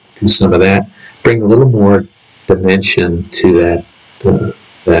right. Do some of that. Bring a little more dimension to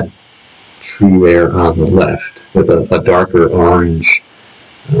that tree there on the left with a darker orange.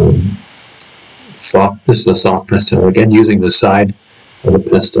 Soft. This is a soft pastel again, using the side of the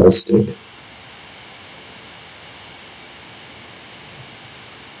pastel stick.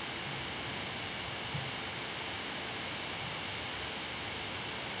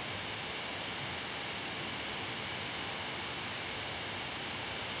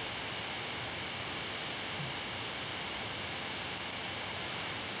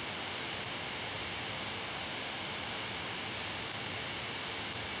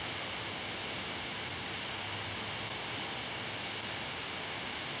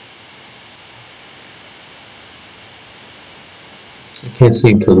 I can't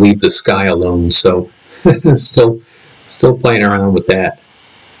seem to leave the sky alone, so still playing around with that.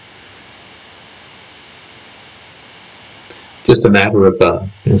 Just a matter of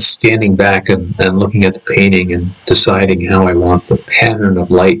standing back and looking at the painting and deciding how I want the pattern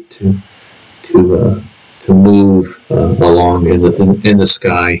of light to move along in the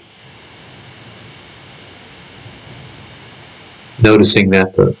sky. Noticing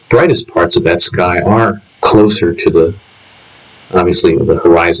that the brightest parts of that sky are closer to obviously the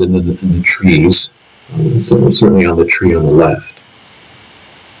horizon and the trees, so certainly on the tree on the left.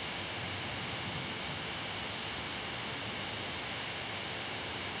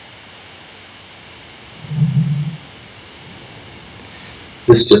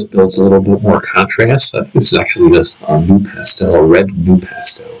 This just builds a little bit more contrast. This is actually just a new pastel, a red new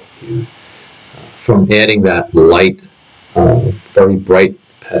pastel here. From adding that light, very bright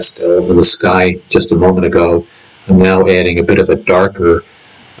pastel in the sky just a moment ago, I'm now adding a bit of a darker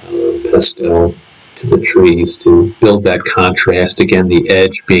pastel to the trees to build that contrast. Again, the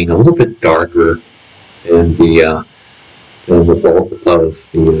edge being a little bit darker than the bulk of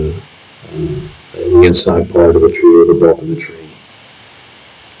the inside part of the tree or the bulk of the tree.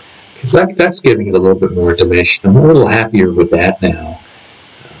 Because that's giving it a little bit more dimension. I'm a little happier with that now.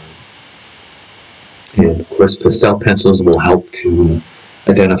 And of course, pastel pencils will help to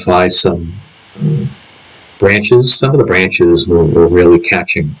identify some branches. Some of the branches were really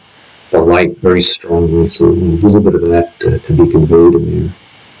catching the light very strongly, so a little bit of that to be conveyed in there.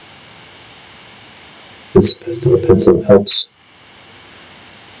 This pastel pencil helps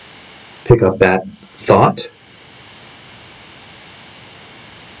pick up that thought.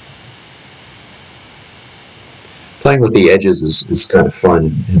 Playing with the edges is kind of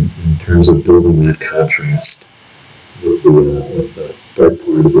fun in terms of building that contrast with the red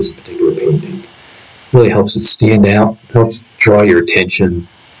part of this particular painting. Really helps it stand out, helps draw your attention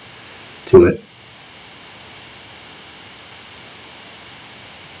to it.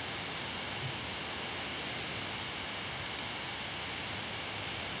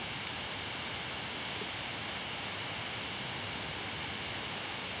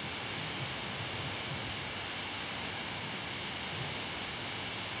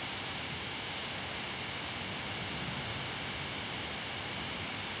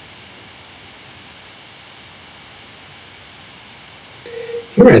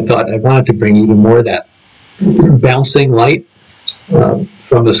 Here I thought I wanted to bring even more of that bouncing light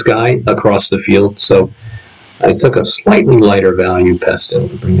from the sky across the field, so I took a slightly lighter value pastel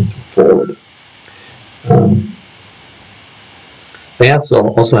to bring it forward. I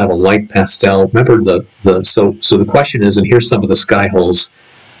also have a light pastel. Remember so the question is, and here's some of the sky holes,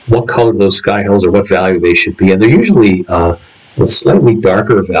 what color those sky holes or what value they should be, and they're usually a slightly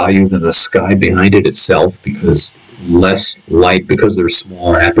darker value than the sky behind it itself, because less light, because they're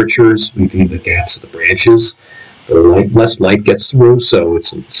smaller apertures between the gaps of the branches, less light gets through, so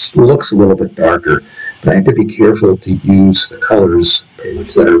it looks a little bit darker. But I have to be careful to use the colors pretty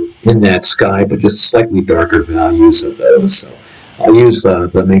much that are in that sky, but just slightly darker values of those. So I'll use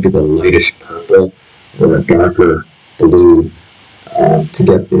maybe the lightish purple or a darker blue to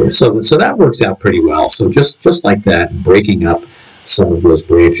get there. So that works out pretty well. So just like that, breaking up some of those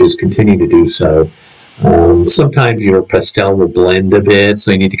branches, continue to do so. Sometimes your pastel will blend a bit, so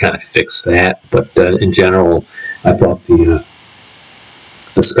you need to kind of fix that. But in general, I thought the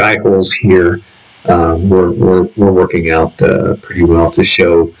sky holes here were working out pretty well to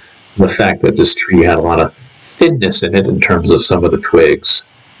show the fact that this tree had a lot of thinness in it in terms of some of the twigs.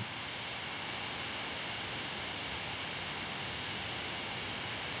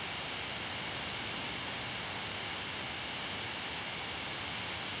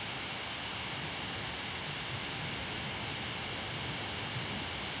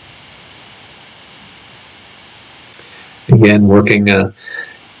 Again,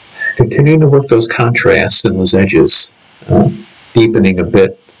 continuing to work those contrasts and those edges, deepening a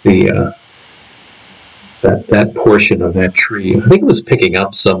bit that portion of that tree. I think it was picking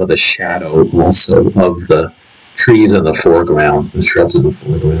up some of the shadow also of the trees in the foreground, the shrubs in the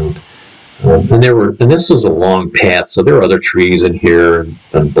foreground. And this was a long path, so there were other trees in here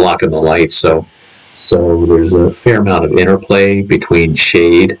and blocking the light. So there's a fair amount of interplay between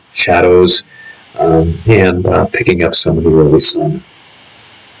shade, shadows, and picking up some of the early sun.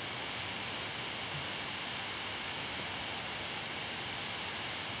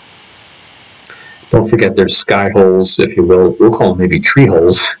 Don't forget there's sky holes, if you will. We'll call them maybe tree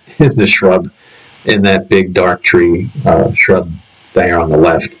holes in the shrub, in that big dark tree shrub there on the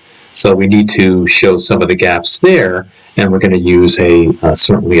left. So we need to show some of the gaps there, and we're going to use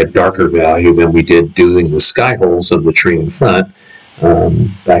certainly a darker value than we did doing the sky holes of the tree in front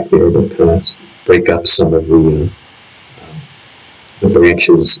back there to kind of break up some of the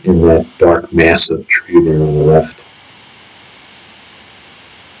branches in that dark massive tree there on the left.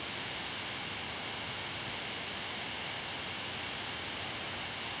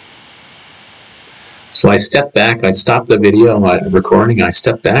 So I stepped back, I stopped the video recording, I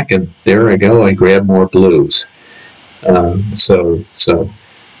stepped back, and there I go, I grabbed more blues. So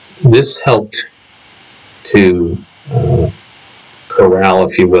this helped to corral,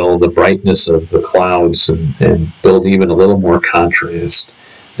 if you will, the brightness of the clouds and build even a little more contrast.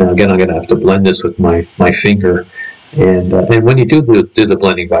 Now again, I'm going to have to blend this with my finger, and when you do the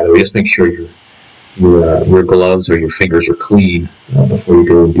blending, by the way, just make sure your gloves or your fingers are clean before you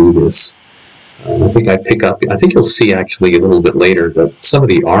go and do this. I think you'll see actually a little bit later that some of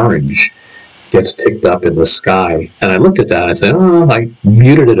the orange gets picked up in the sky. And I looked at that and I said, oh, I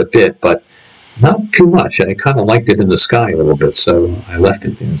muted it a bit, but Not too much. I kind of liked it in the sky a little bit, so I left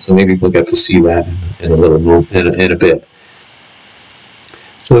it there. So maybe we'll get to see that in a little moment, in a bit.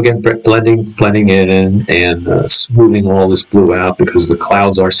 So again, blending it in and smoothing all this blue out because the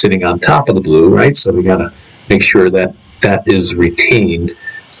clouds are sitting on top of the blue, right? So we got to make sure that that is retained.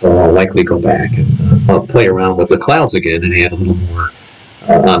 So I'll likely go back and I'll play around with the clouds again and add a little more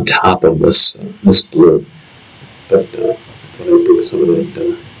on top of this blue. But I thought I'd bring some of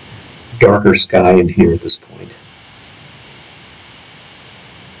that darker sky in here at this point.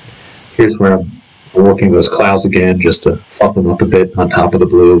 Here's where I'm working those clouds again just to fluff them up a bit on top of the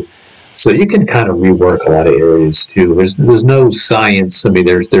blue. So you can kind of rework a lot of areas too. There's no science. I mean,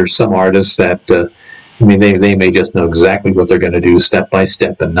 there's some artists that I mean they may just know exactly what they're going to do step by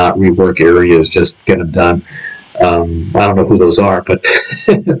step and not rework areas, just get them done. I don't know who those are, but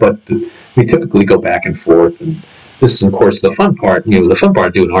but we typically go back and forth. And this is, of course, the fun part. You know, the fun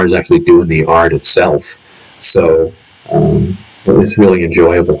part doing art is actually doing the art itself. So it's really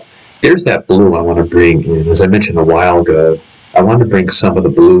enjoyable. Here's that blue I want to bring in. As I mentioned a while ago, I want to bring some of the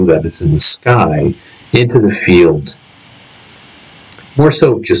blue that is in the sky into the field. More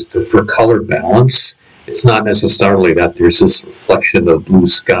so just for color balance. It's not necessarily that there's this reflection of blue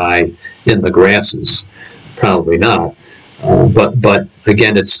sky in the grasses. Probably not. But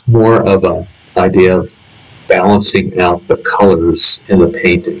again, it's more of an idea of balancing out the colors in the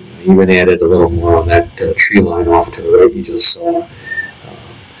painting. I even added a little more on that tree line off to the right you just saw.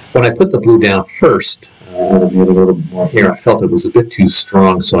 When I put the blue down first, and I made a little more here, I felt it was a bit too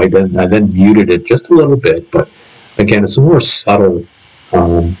strong, so I then muted it just a little bit. But again, it's a more subtle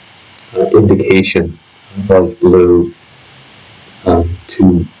indication of blue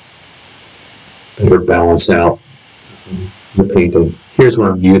to better balance out the painting. Here's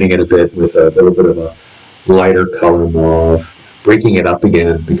where I'm muting it a bit with a little bit of a lighter color mauve, breaking it up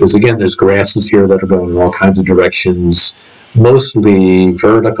again, because again, there's grasses here that are going in all kinds of directions, mostly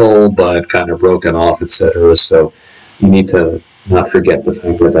vertical, but kind of broken off, etc. So you need to not forget the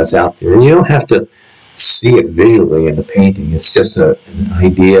fact that that's out there. And you don't have to see it visually in the painting. It's just an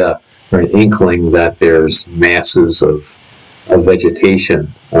idea or an inkling that there's masses of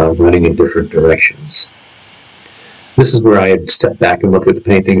vegetation running in different directions. This is where I had stepped back and looked at the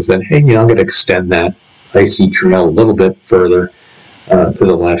painting and said, hey, you know, I'm going to extend that icy trail a little bit further to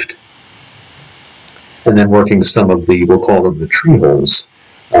the left. And then working some of the, we'll call them the tree holes,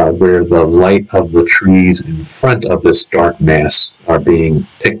 where the light of the trees in front of this dark mass are being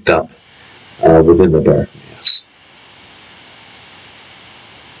picked up within the dark mass.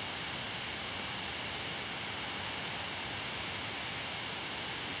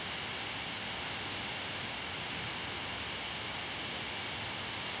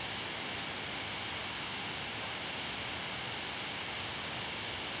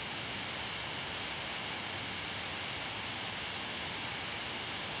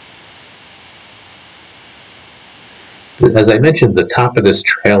 As I mentioned, the top of this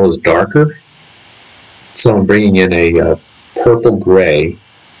trail is darker, so I'm bringing in a purple-gray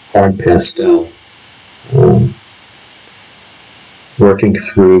hard pastel, working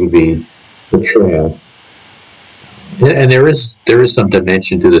through the trail. And there is some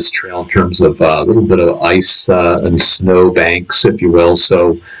dimension to this trail in terms of a little bit of ice and snow banks, if you will.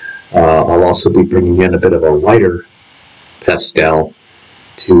 So I'll also be bringing in a bit of a lighter pastel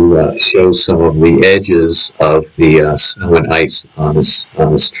to show some of the edges of the snow and ice on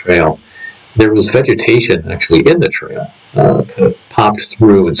this trail. There was vegetation actually in the trail, kind of popped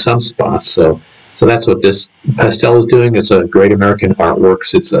through in some spots. So that's what this pastel is doing. It's a Great American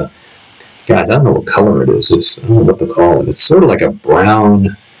Artworks. It's a, God, I don't know what color it is. I don't know what to call it. It's sort of like a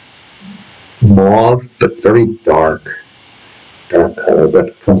brown mauve, but very dark color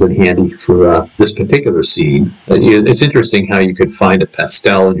that comes in handy for this particular scene. It's interesting how you could find a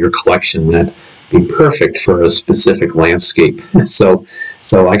pastel in your collection that be perfect for a specific landscape. So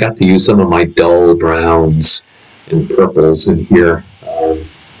I got to use some of my dull browns and purples in here.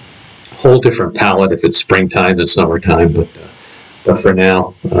 Whole different palette if it's springtime and summertime, but for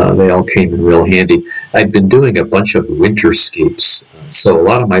now they all came in real handy. I've been doing a bunch of winterscapes, so a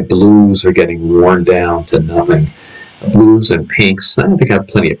lot of my blues are getting worn down to nothing. Blues and pinks. I don't think I have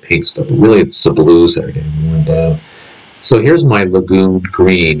plenty of pinks, but really it's the blues that are getting worn down. So here's my lagoon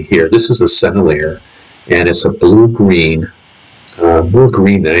green here. This is a Sennelier, and it's a blue-green, more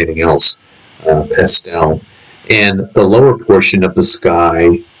green than anything else, pastel. And the lower portion of the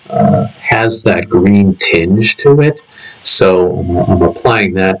sky has that green tinge to it. So I'm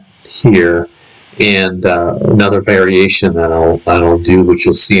applying that here. And another variation that I'll do, which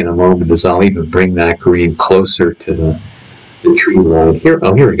you'll see in a moment, is I'll even bring that green closer to the tree line here.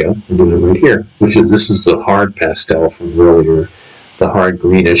 Oh, here we go. I'm doing it right here, this is the hard pastel from earlier, the hard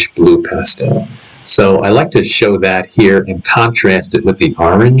greenish blue pastel. So I like to show that here and contrast it with the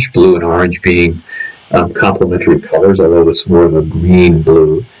orange, blue and orange being complementary colors, although it's more of a green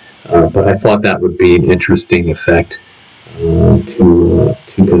blue. But I thought that would be an interesting effect to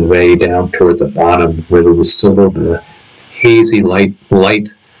convey down toward the bottom, where there was still a little bit of hazy, light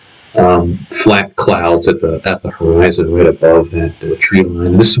flat clouds at the horizon right above that tree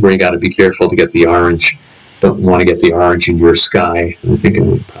line. This is where you got to be careful to get the orange. Don't want to get the orange in your sky. I think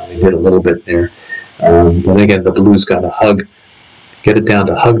it probably did a little bit there. But again, the blue's got to get it down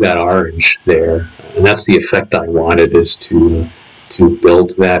to hug that orange there, and that's the effect I wanted, is to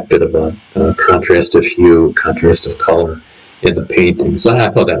build that bit of a contrast of hue, contrast of color in the painting. So I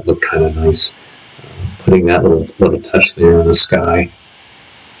thought that looked kind of nice, putting that little touch there in the sky.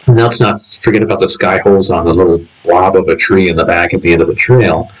 And let's not forget about the sky holes on the little blob of a tree in the back at the end of the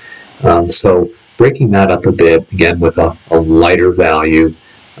trail. So breaking that up a bit, again with a lighter value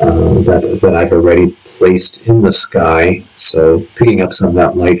that I've already placed in the sky. So picking up some of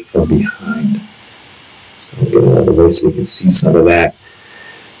that light from behind. So I'll get it out of the way so you can see some of that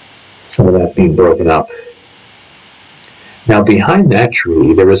being broken up. Now behind that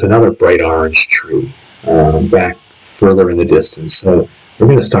tree, there is another bright orange tree back further in the distance. So we're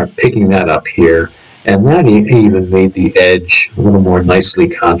going to start picking that up here, and that even made the edge a little more nicely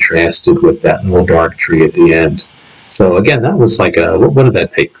contrasted with that little dark tree at the end. So again, that was like what did that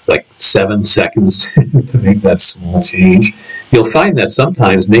take? It's like 7 seconds to make that small change. You'll find that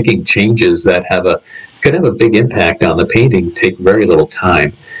sometimes making changes that could have a big impact on the painting take very little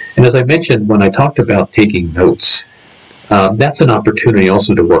time. And as I mentioned when I talked about taking notes, that's an opportunity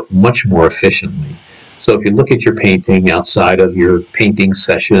also to work much more efficiently. So if you look at your painting outside of your painting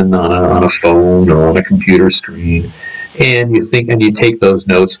session on a phone or on a computer screen, and you take those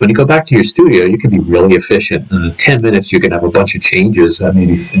notes, when you go back to your studio, you can be really efficient. In 10 minutes, you can have a bunch of changes that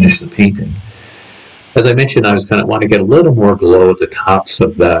maybe finish the painting. As I mentioned, I was want to get a little more glow at the tops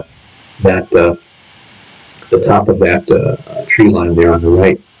of the top of that tree line there on the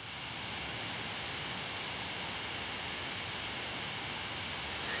right.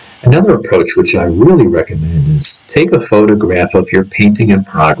 Another approach which I really recommend is take a photograph of your painting in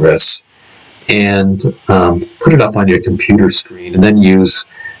progress and put it up on your computer screen, and then use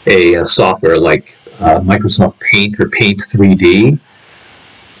a software like Microsoft Paint or Paint 3D,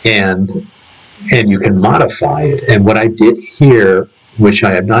 and you can modify it. And what I did here, which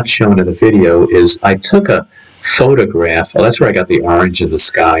I have not shown in the video, is I took a photograph. Well, that's where I got the orange in the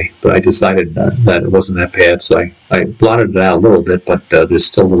sky, but I decided that it wasn't that bad, so I blotted it out a little bit, but there's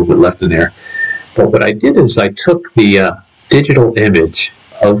still a little bit left in there. But what I did is I took the digital image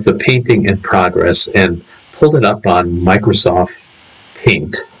of the painting in progress and pulled it up on Microsoft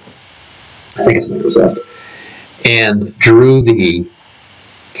Paint, I think it's Microsoft, and drew the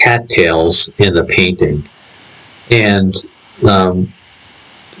cattails in the painting. And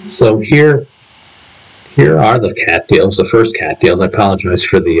so here are the cattails, the first cattails. I apologize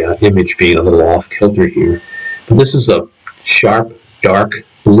for the image being a little off kilter here. But this is a sharp, dark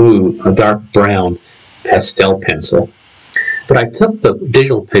blue, a dark brown pastel pencil. But I took the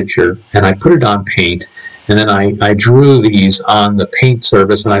digital picture and I put it on Paint, and then I drew these on the Paint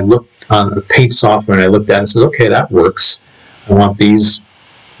service, and I looked on the Paint software and I looked at it and said, okay, that works. I want these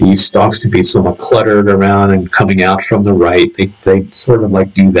stalks to be somewhat cluttered around and coming out from the right. They sort of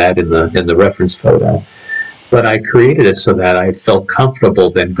like do that in the reference photo. But I created it so that I felt comfortable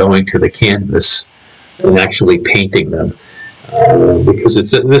then going to the canvas and actually painting them. Because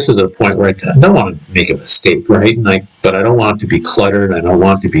this is a point where I don't want to make a mistake, right? But I don't want it to be cluttered. I don't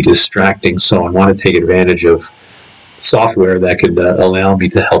want it to be distracting. So I want to take advantage of software that could allow me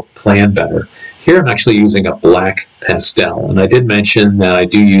to help plan better. Here I'm actually using a black pastel. And I did mention that I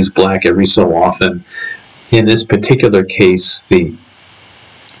do use black every so often. In this particular case,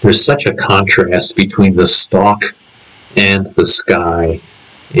 there's such a contrast between the stalk and the sky.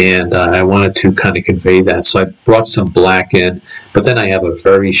 And I wanted to kind of convey that, so I brought some black in, but then I have a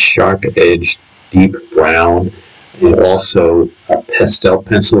very sharp-edged, deep brown, and also a pastel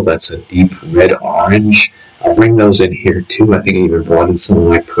pencil that's a deep red-orange. I'll bring those in here too. I think I even brought in some of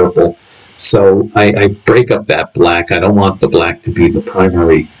my purple. So I break up that black. I don't want the black to be the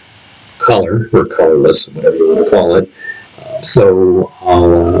primary color, or colorless, whatever you want to call it. So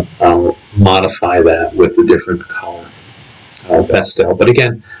I'll modify that with a different color. Pastel. But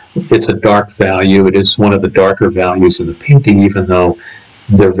again, it's a dark value. It is one of the darker values in the painting, even though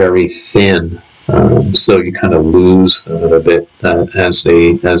they're very thin. So you kind of lose a little bit as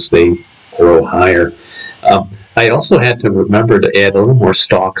they grow higher. I also had to remember to add a little more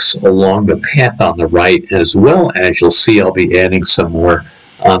stalks along the path on the right, as well as you'll see I'll be adding some more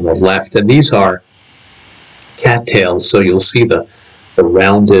on the left. And these are cattails, so you'll see the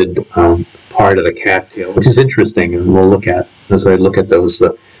rounded part of the cattail, which is interesting, and we'll look at, as I look at those,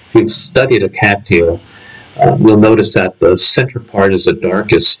 if you've studied a cattail, you'll notice that the center part is the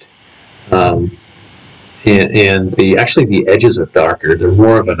darkest, and actually the edges are darker. They're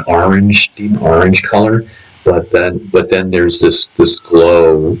more of an orange, deep orange color, but then there's this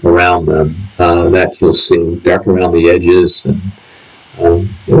glow around them that you'll see, dark around the edges, and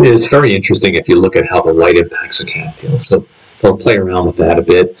it's very interesting if you look at how the light impacts a cattail. So I'll play around with that a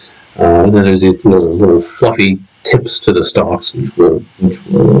bit, and then there's these little fluffy tips to the stalks, which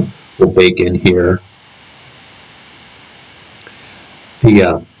we'll bake in here.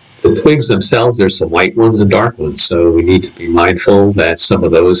 The twigs themselves, there's some white ones and dark ones, so we need to be mindful that some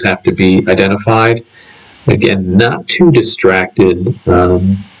of those have to be identified. Again, not too distracted.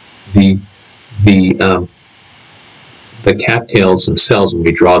 The cattails themselves, when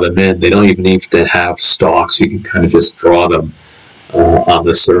we draw them in, they don't even need to have stalks. You can kind of just draw them on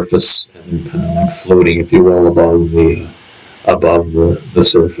the surface and kind of like floating, if you will, above the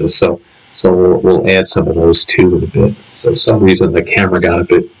surface. So we'll add some of those too in a bit. So for some reason the camera got a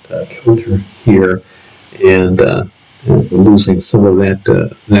bit counter here, and we're losing some of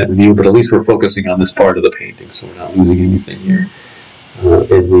that view, but at least we're focusing on this part of the painting, so we're not losing anything here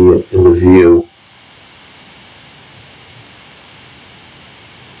in the view.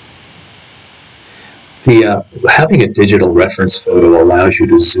 Having a digital reference photo allows you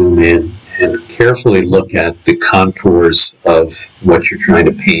to zoom in and carefully look at the contours of what you're trying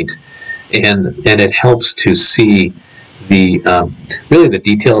to paint, and it helps to see really the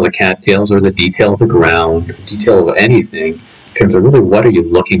detail of the cattails, or the detail of the ground, detail of anything, in terms of really what are you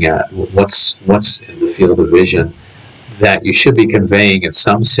looking at, what's in the field of vision that you should be conveying in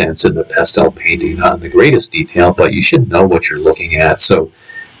some sense in the pastel painting, not in the greatest detail, but you should know what you're looking at. So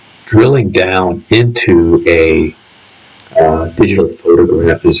drilling down into a digital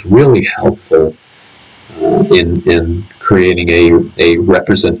photograph is really helpful in creating a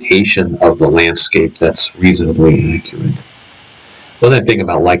representation of the landscape that's reasonably accurate. One other thing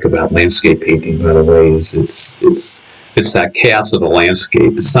about landscape painting, by the way, is it's that chaos of the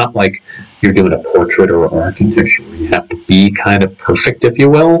landscape. It's not like you're doing a portrait or architecture where you have to be kind of perfect, if you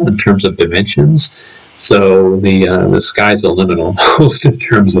will, in terms of dimensions. So the sky's the limit almost in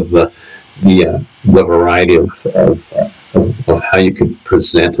terms of the variety of how you can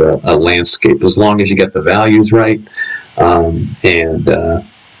present a landscape, as long as you get the values right, and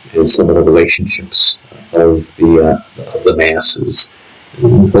some of the relationships of the masses.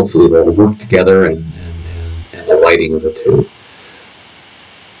 And hopefully they'll work together, and the lighting of the two.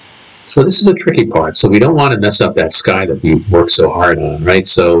 So this is a tricky part. So we don't want to mess up that sky that we worked so hard on, right?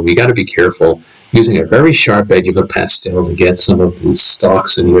 So we got to be careful using a very sharp edge of a pastel to get some of these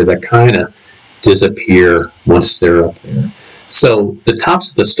stalks in here that kind of disappear once they're up there. So the tops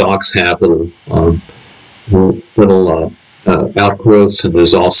of the stalks have little outgrowths, and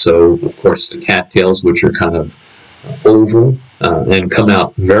there's also, of course, the cattails, which are kind of oval and come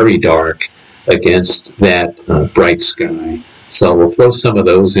out very dark against that bright sky. So we'll throw some of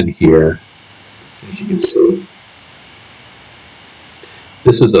those in here, as you can see.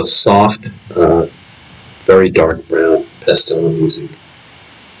 This is a soft, very dark brown pastel I'm using.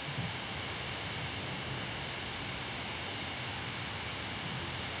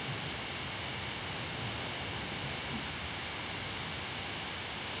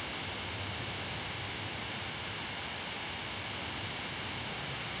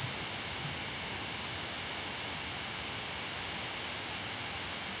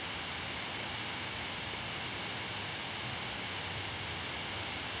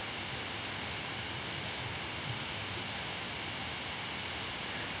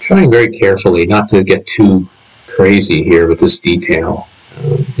 Trying very carefully not to get too crazy here with this detail.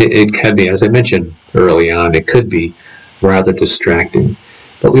 It can be, as I mentioned early on, it could be rather distracting.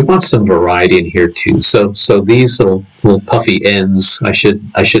 But we want some variety in here too. So these little puffy ends, I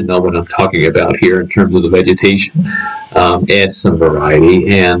should know what I'm talking about here in terms of the vegetation. Add some variety,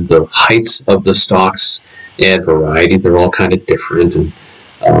 and the heights of the stalks add variety. They're all kind of different,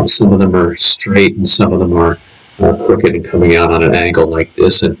 and some of them are straight, and some of them are crooked and coming out on an angle like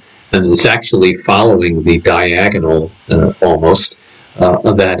this, and it's actually following the diagonal almost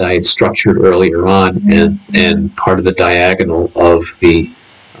that I had structured earlier on, and part of the diagonal of the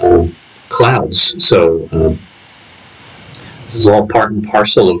clouds. So this is all part and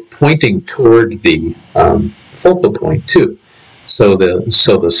parcel of pointing toward the focal point too. So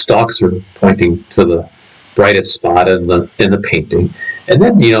the stalks are pointing to brightest spot in the painting. And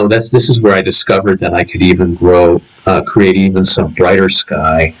then, you know, this is where I discovered that I could even create even some brighter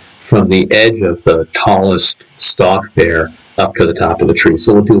sky from the edge of the tallest stalk there up to the top of the tree.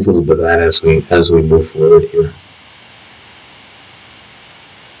 So we'll do a little bit of that as we move forward here.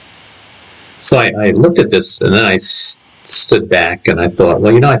 So I looked at this, and then I stood back and I thought,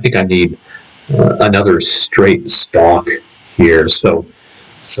 well, you know, I think I need another straight stalk here. So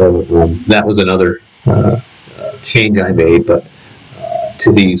that was another change I made, but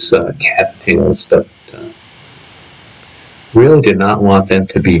to these cattails, but really did not want them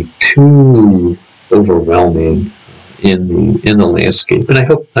to be too overwhelming in the landscape, and I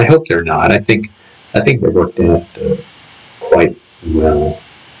hope they're not. I think they worked out quite well.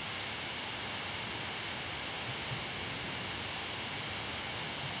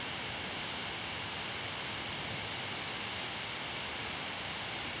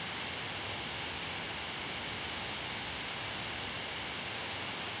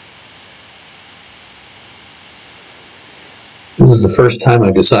 This is the first time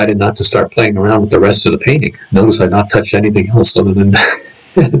I've decided not to start playing around with the rest of the painting. Notice I've not touched anything else other than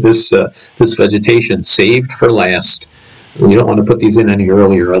this vegetation, saved for last. You don't want to put these in any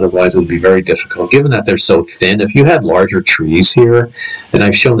earlier, otherwise it would be very difficult. Given that they're so thin, if you had larger trees here, and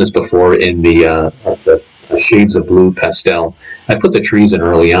I've shown this before in the shades of blue pastel, I put the trees in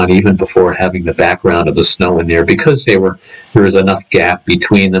early on, even before having the background of the snow in there, because there was enough gap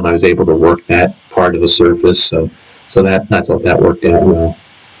between them. I was able to work that part of the surface, so that I thought that worked out well.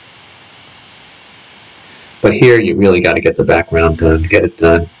 But here you really got to get the background done, get it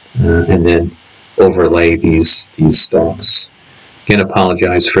done, and then overlay these stalks. Again,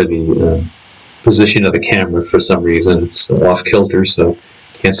 apologize for the position of the camera for some reason. It's off kilter, so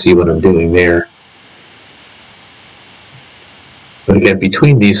can't see what I'm doing there. But again,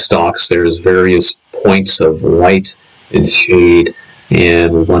 between these stalks, there's various points of light and shade,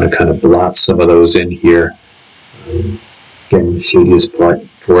 and we want to kind of blot some of those in here. Again, the shadiest part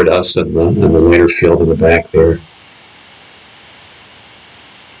toward us and the lighter field in the back there.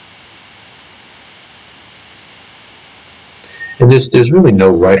 And there's really no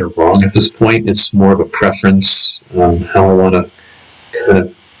right or wrong at this point. It's more of a preference, how I want to kind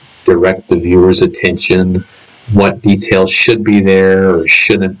of direct the viewer's attention, what details should be there or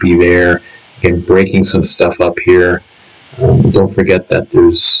shouldn't be there. Again, breaking some stuff up here. Don't forget that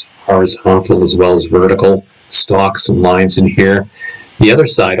there's horizontal as well as vertical stalks and lines in here. The other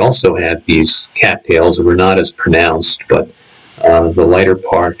side also had these cattails that were not as pronounced, but the lighter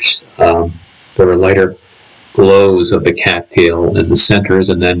parts, there were lighter glows of the cattail in the centers,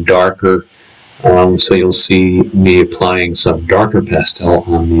 and then darker. So you'll see me applying some darker pastel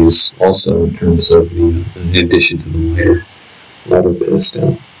on these also, in terms of in addition to the lighter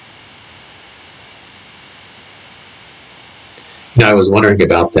pastel. Now, I was wondering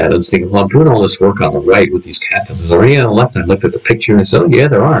about that. I was thinking, well, I'm doing all this work on the right with these cattails. There's already on the left. And I looked at the picture and I said, oh, yeah,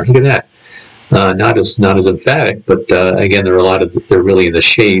 there are. Look at that. Not as emphatic, but again, there are a lot of, they're really in the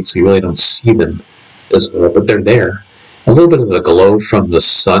shade, so you really don't see them as well, but they're there. A little bit of the glow from the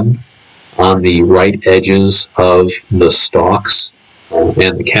sun on the right edges of the stalks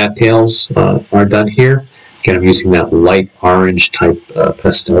and the cattails are done here. Again, I'm using that light orange type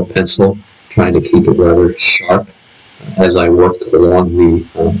pastel pencil, trying to keep it rather sharp as I worked along the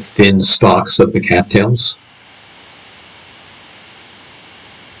thin stalks of the cattails.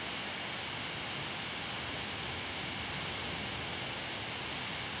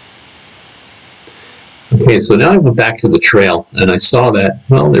 Okay, so now I went back to the trail and I saw that,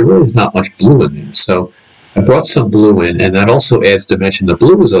 well, there really is not much blue in there. So I brought some blue in, and that also adds dimension. The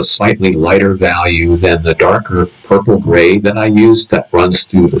blue is a slightly lighter value than the darker purple gray that I used that runs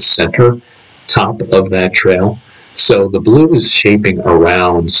through the center top of that trail. So the blue is shaping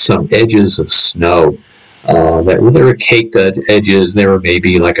around some edges of snow. There were caked edges. They were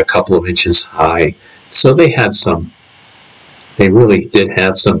maybe like a couple of inches high. So they really did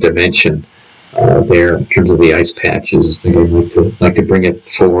have some dimension there in terms of the ice patches. Again, I like to bring it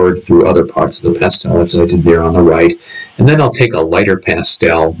forward through other parts of the pastel, as I did there on the right. And then I'll take a lighter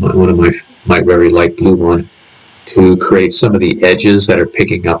pastel, one of my very light blue one, to create some of the edges that are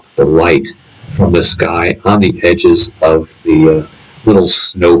picking up the light from the sky on the edges of the little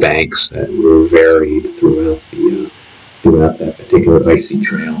snowbanks that were varied throughout that particular icy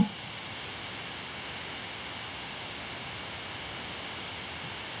trail.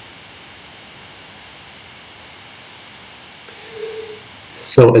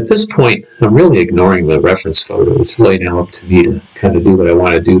 So at this point, I'm really ignoring the reference photo. It's really now up to me to kind of do what I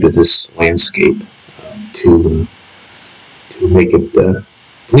want to do to this landscape to make it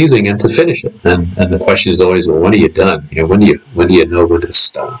using them to finish it. And the question is always, well, when are you done? You know, when do you know when to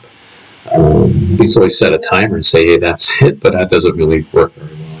stop? You can always set a timer and say, hey, that's it, but that doesn't really work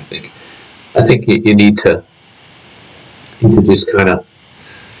very well. I think you need to just kind of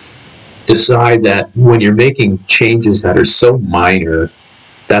decide that when you're making changes that are so minor,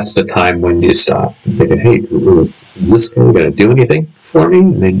 that's the time when you stop and thinking, hey, is this going to do anything for me? I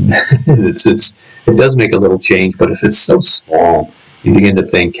mean, it does make a little change, but if it's so small, you begin to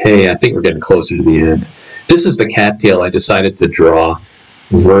think, hey, I think we're getting closer to the end. This is the cattail I decided to draw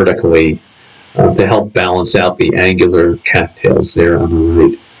vertically to help balance out the angular cattails there on the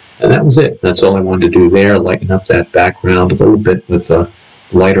right. And that was it. That's all I wanted to do there, lighten up that background a little bit with a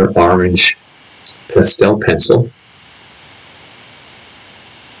lighter orange pastel pencil.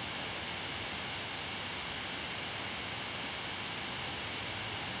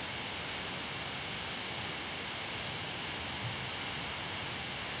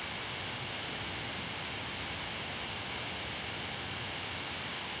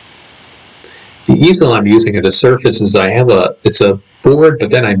 The easel I'm using at a surface is it's a board, but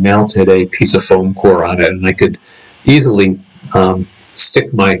then I mounted a piece of foam core on it, and I could easily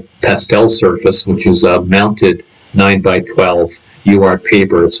stick my pastel surface, which is mounted 9x12 UART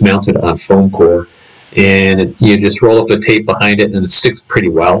paper. It's mounted on foam core, and you just roll up the tape behind it, and it sticks pretty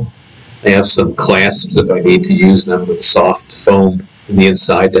well. I have some clasps if I need to use them with soft foam in the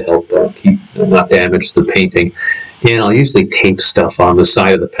inside to help not damage the painting. And I'll usually tape stuff on the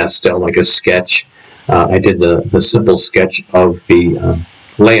side of the pastel like a sketch. I did the simple sketch of the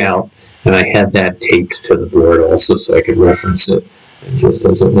layout, and I had that taped to the board also so I could reference it, and just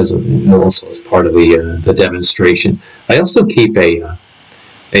also as part of the demonstration. I also keep a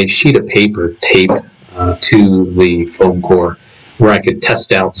sheet of paper taped to the foam core where I could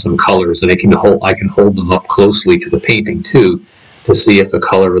test out some colors, and I can hold them up closely to the painting too, to see if the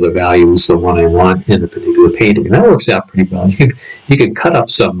color or the value is the one I want in the particular painting. And that works out pretty well. You can cut up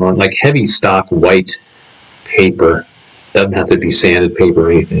some like heavy stock white paper. Doesn't have to be sanded paper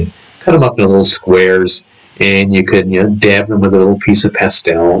or anything. Cut them up in little squares, and you can dab them with a little piece of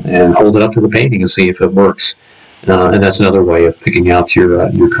pastel and hold it up to the painting and see if it works. And that's another way of picking out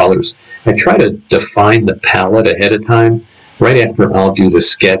your colors. I try to define the palette ahead of time. Right after I'll do the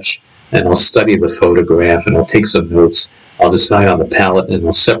sketch, and I'll study the photograph, and I'll take some notes. I'll decide on the palette, and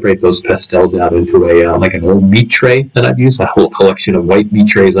I'll separate those pastels out into like an old meat tray that I've used, a whole collection of white meat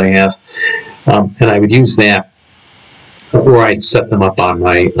trays I have. And I would use that, or I'd set them up on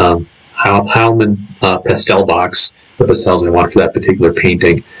my Howman pastel box, the pastels I want for that particular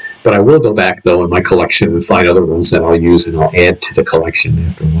painting. But I will go back, though, in my collection and find other ones that I'll use, and I'll add to the collection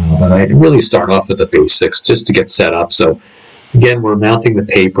after a while. But I really start off with the basics just to get set up. So again, we're mounting the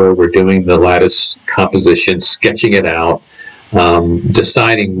paper, we're doing the lattice composition, sketching it out,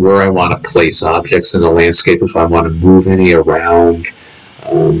 deciding where I want to place objects in the landscape, if I want to move any around,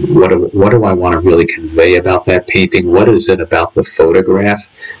 what do I want to really convey about that painting, what is it about the photograph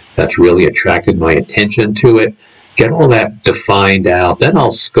that's really attracted my attention to it. Get all that defined out, then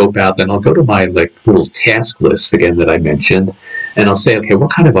I'll scope out, then I'll go to my little task list again that I mentioned, and I'll say, okay,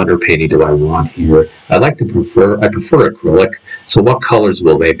 what kind of underpainting do I want here? I prefer acrylic, so what colors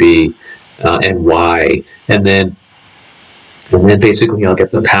will they be, and why? And then basically I'll get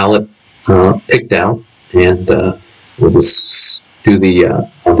the palette picked out, and we'll just do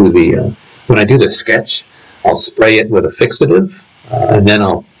when I do the sketch, I'll spray it with a fixative, and then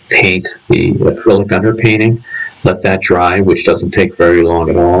I'll paint the acrylic underpainting, let that dry, which doesn't take very long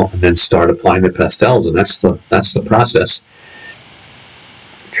at all, and then start applying the pastels, and that's the process.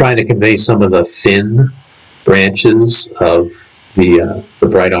 Trying to convey some of the thin branches of the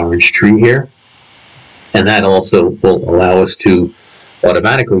bright orange tree here, and that also will allow us to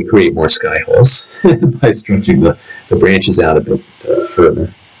automatically create more sky holes by stretching the branches out a bit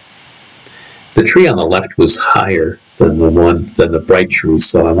further. The tree on the left was higher than the bright tree,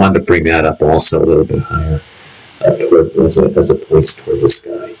 so I wanted to bring that up also a little bit higher as it points toward the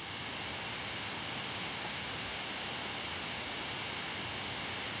sky.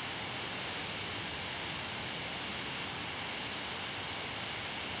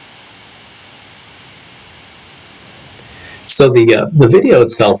 So the video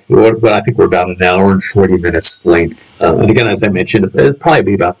itself, I think we're about an hour and 40 minutes length. And again, as I mentioned, it'd probably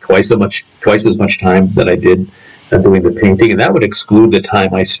be about twice as much time that I did doing the painting, and that would exclude the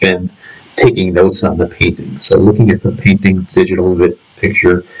time I spend taking notes on the painting. So looking at the painting digital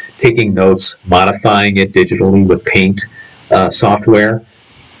picture, taking notes, modifying it digitally with paint software.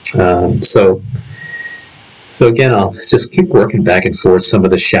 So again, I'll just keep working back and forth some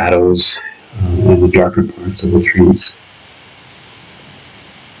of the shadows and the darker parts of the trees.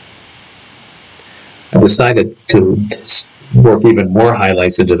 I decided to work even more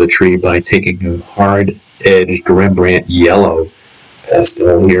highlights into the tree by taking a hard-edged Rembrandt yellow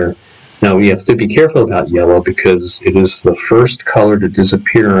pastel here. Now we have to be careful about yellow because it is the first color to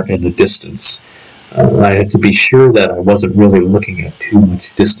disappear in the distance. I had to be sure that I wasn't really looking at too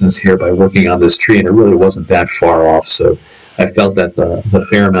much distance here by working on this tree, and it really wasn't that far off, so I felt that the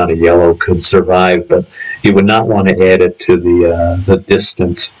fair amount of yellow could survive, but you would not want to add it to the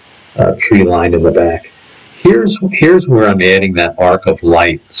distant tree line in the back. Here's where I'm adding that arc of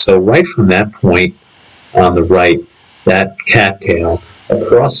light. So right from that point on the right, that cattail,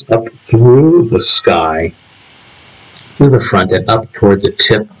 across up through the sky, through the front and up toward the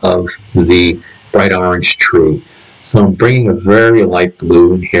tip of the bright orange tree. So I'm bringing a very light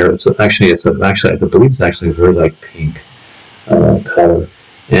blue in here. I believe it's actually a very light pink color,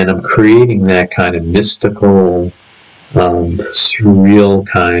 and I'm creating that kind of mystical, surreal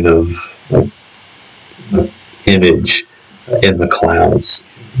kind of image in the clouds.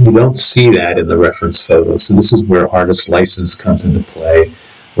 You don't see that in the reference photo, so this is where artist license comes into play,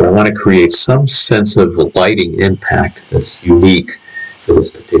 where I want to create some sense of lighting impact that's unique for this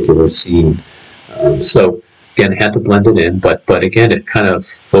particular scene. So again, I had to blend it in, but again, it kind of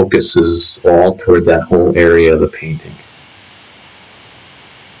focuses all toward that whole area of the painting.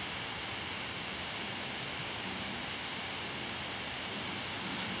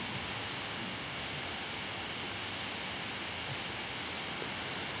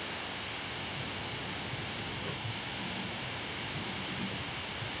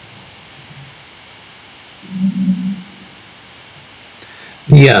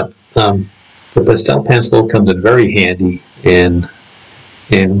 Yeah, the pastel pencil comes in very handy in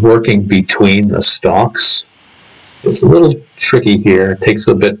working between the stalks. It's a little tricky here. It takes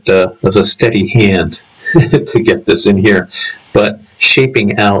a bit of a steady hand to get this in here, but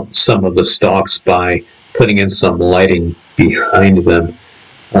shaping out some of the stalks by putting in some lighting behind them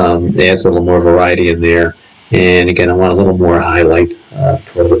adds a little more variety in there. And again, I want a little more highlight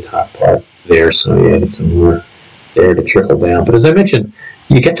toward the top part there, so I added some more there to trickle down. But as I mentioned,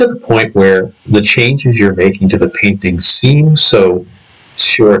 you get to the point where the changes you're making to the painting seem so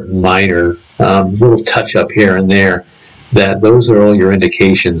short and minor, little touch up here and there, that those are all your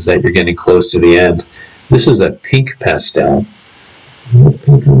indications that you're getting close to the end. This is a pink pastel. Pink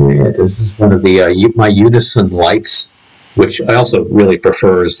and red. This is one of the my unison lights, which I also really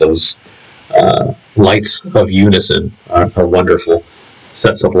prefer, is those lights of unison are wonderful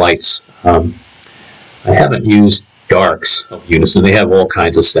sets of lights. I haven't used darks of unison. They have all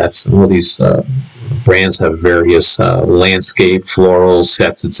kinds of sets, and all these brands have various landscape, floral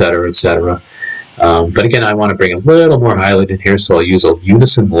sets, etc., etc. But again, I want to bring a little more highlight in here, so I'll use a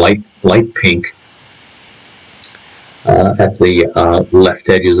unison light pink at the left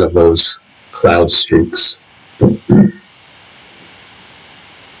edges of those cloud streaks.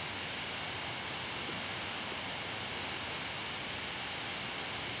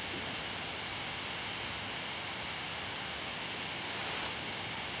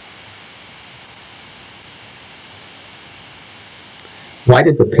 Why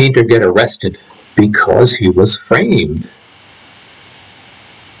did the painter get arrested? Because he was framed.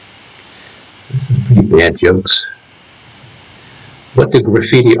 This is pretty bad jokes. What do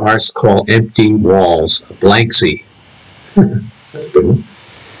graffiti artists call empty walls? A blanksy. That's a good one.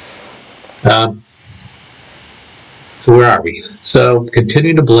 So where are we? So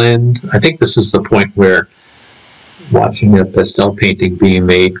continue to blend. I think this is the point where watching a pastel painting being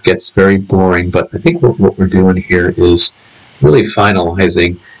made gets very boring, but I think what we're doing here is really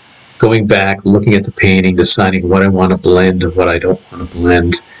finalizing, going back, looking at the painting, deciding what I want to blend and what I don't want to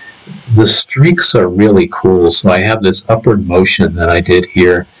blend. The streaks are really cool, so I have this upward motion that I did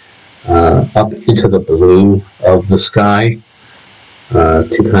here up into the blue of the sky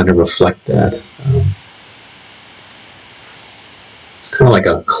to kind of reflect that. It's kind of like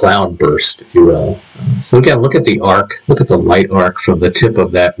a cloud burst, if you will. So again, look at the arc, look at the light arc from the tip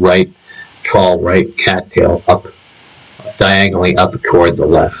of that tall right cattail up diagonally up toward the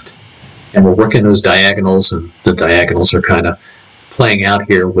left. And we're working those diagonals, and the diagonals are kind of playing out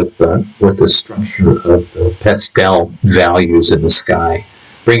here with the structure of the pastel values in the sky.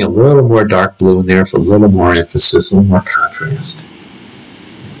 Bring a little more dark blue in there for a little more emphasis, a little more contrast.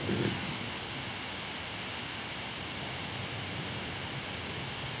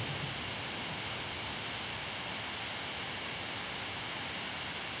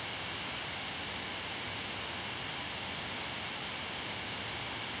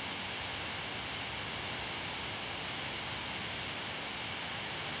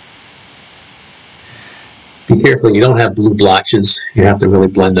 Be careful you don't have blue blotches. You have to really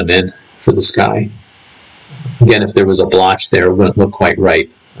blend them in for the sky. Again, if there was a blotch there, it wouldn't look quite right.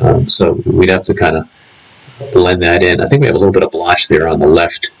 So we'd have to kind of blend that in. I think we have a little bit of blotch there on the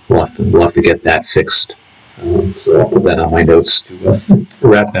left. We'll have to get that fixed. So I'll put that on my notes to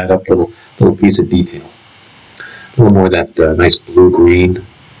wrap that up, little piece of detail. A little more of that nice blue-green.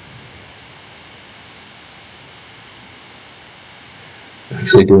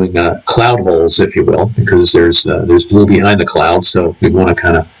 Actually doing cloud holes, if you will, because there's blue behind the cloud, so we want to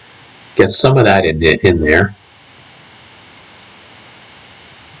kind of get some of that in there.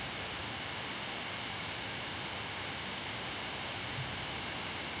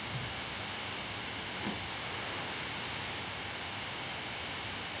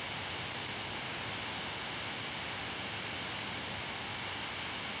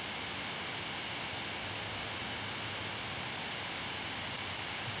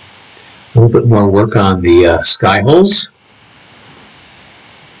 A little bit more work on the sky holes.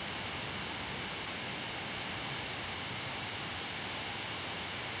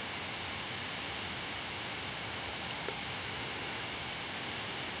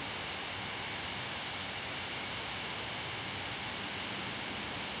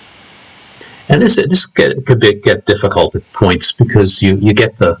 And this could get difficult at points because you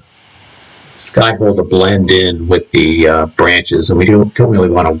get the sky hole to blend in with the branches, and we don't really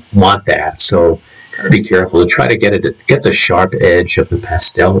want that. So gotta be careful to try to get the sharp edge of the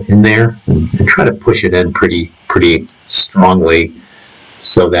pastel in there, and try to push it in pretty strongly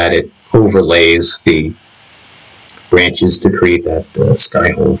so that it overlays the branches to create that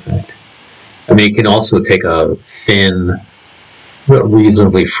sky hole effect. I mean, you can also take a thin,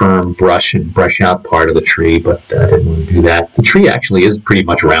 reasonably firm brush and brush out part of the tree, but I didn't want to do that. The tree actually is pretty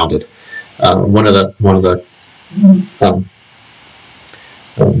much rounded. One of the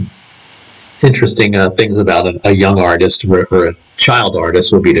interesting things about a young artist or a child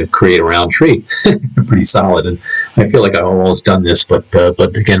artist would be to create a round tree. Pretty solid, and I feel like I've almost done this, but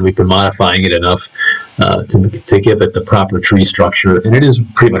again, we've been modifying it enough to give it the proper tree structure, and it is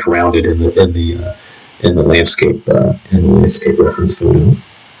pretty much rounded in the landscape reference photo.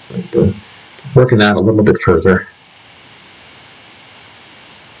 But working that a little bit further.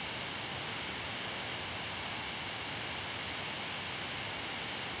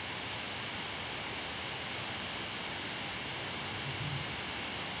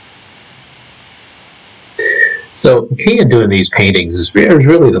 So the key in doing these paintings is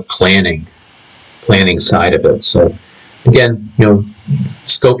really the planning side of it. So again,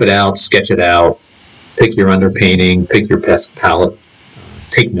 scope it out, sketch it out, pick your underpainting, pick your palette,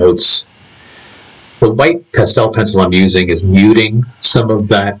 take notes. The white pastel pencil I'm using is muting some of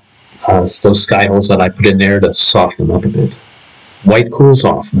that, those sky holes that I put in there to soften them up a bit. White cools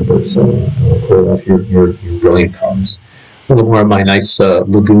off, remember, so it'll cool off your brilliant colors. A little more of my nice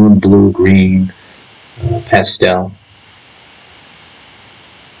lagoon blue-green pastel.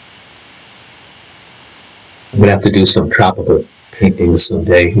 I'm going to have to do some tropical paintings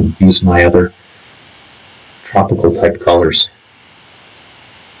someday and use my other tropical type colors.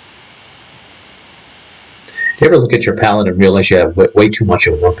 Do you ever look at your palette and realize you have way too much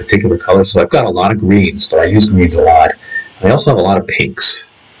of one particular color? So I've got a lot of greens, but I use greens a lot. I also have a lot of pinks.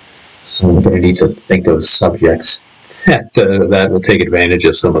 So I'm going to need to think of subjects that will take advantage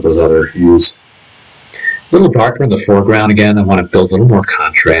of some of those other hues. A little darker in the foreground again. I want to build a little more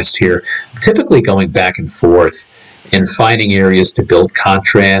contrast here. I'm typically going back and forth and finding areas to build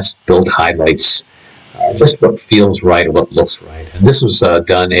contrast, build highlights, just what feels right and what looks right. And this was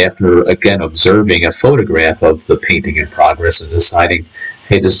done after, again, observing a photograph of the painting in progress and deciding,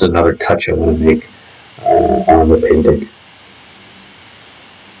 hey, this is another touch I want to make on the painting.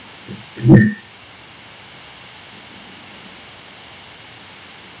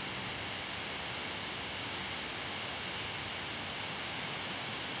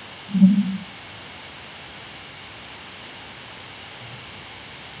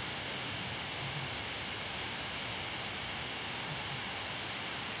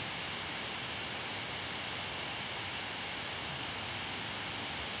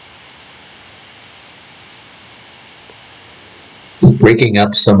 Breaking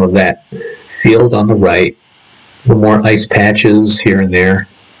up some of that field on the right, a little more ice patches here and there.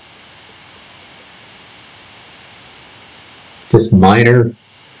 Just minor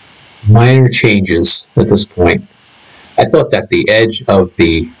changes at this point. I thought that the edge of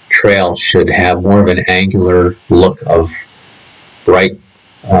the trail should have more of an angular look of bright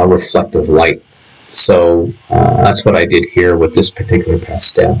reflective light. So that's what I did here with this particular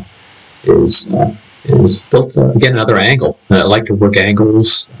pastel. It was built, again, another angle. I like to work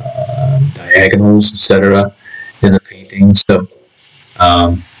angles, diagonals, etc. in the painting. So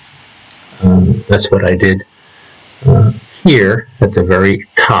that's what I did. here at the very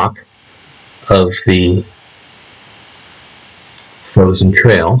top of the frozen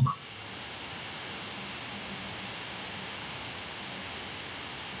trail.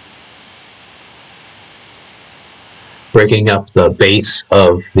 Breaking up the base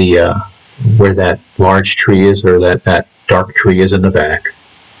of the where that large tree is, or that dark tree is in the back.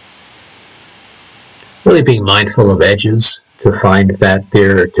 Really being mindful of edges to find that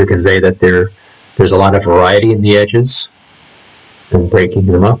to convey that there's a lot of variety in the edges, and breaking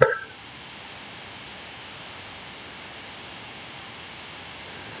them up.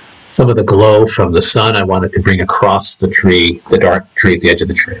 Some of the glow from the sun I wanted to bring across the tree, the dark tree at the edge of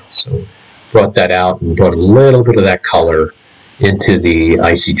the trail. So brought that out and brought a little bit of that color into the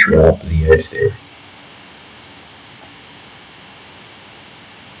icy trail up the edge there.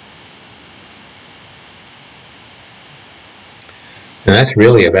 And that's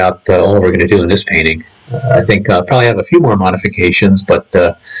really about all we're going to do in this painting. I think I'll probably have a few more modifications, but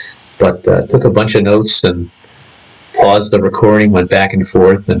took a bunch of notes and paused the recording, went back and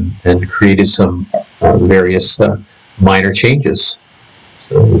forth, and created some various minor changes.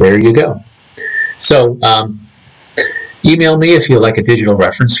 So there you go. So email me if you like a digital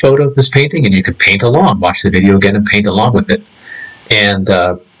reference photo of this painting, and you can paint along. Watch the video again and paint along with it. And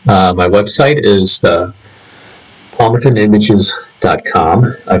my website is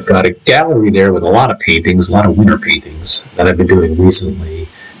palmertonimages.com. I've got a gallery there with a lot of paintings, a lot of winter paintings that I've been doing recently.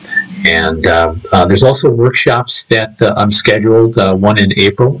 And there's also workshops that I'm scheduled, one in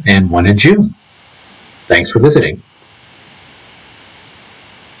April and one in June. Thanks for visiting.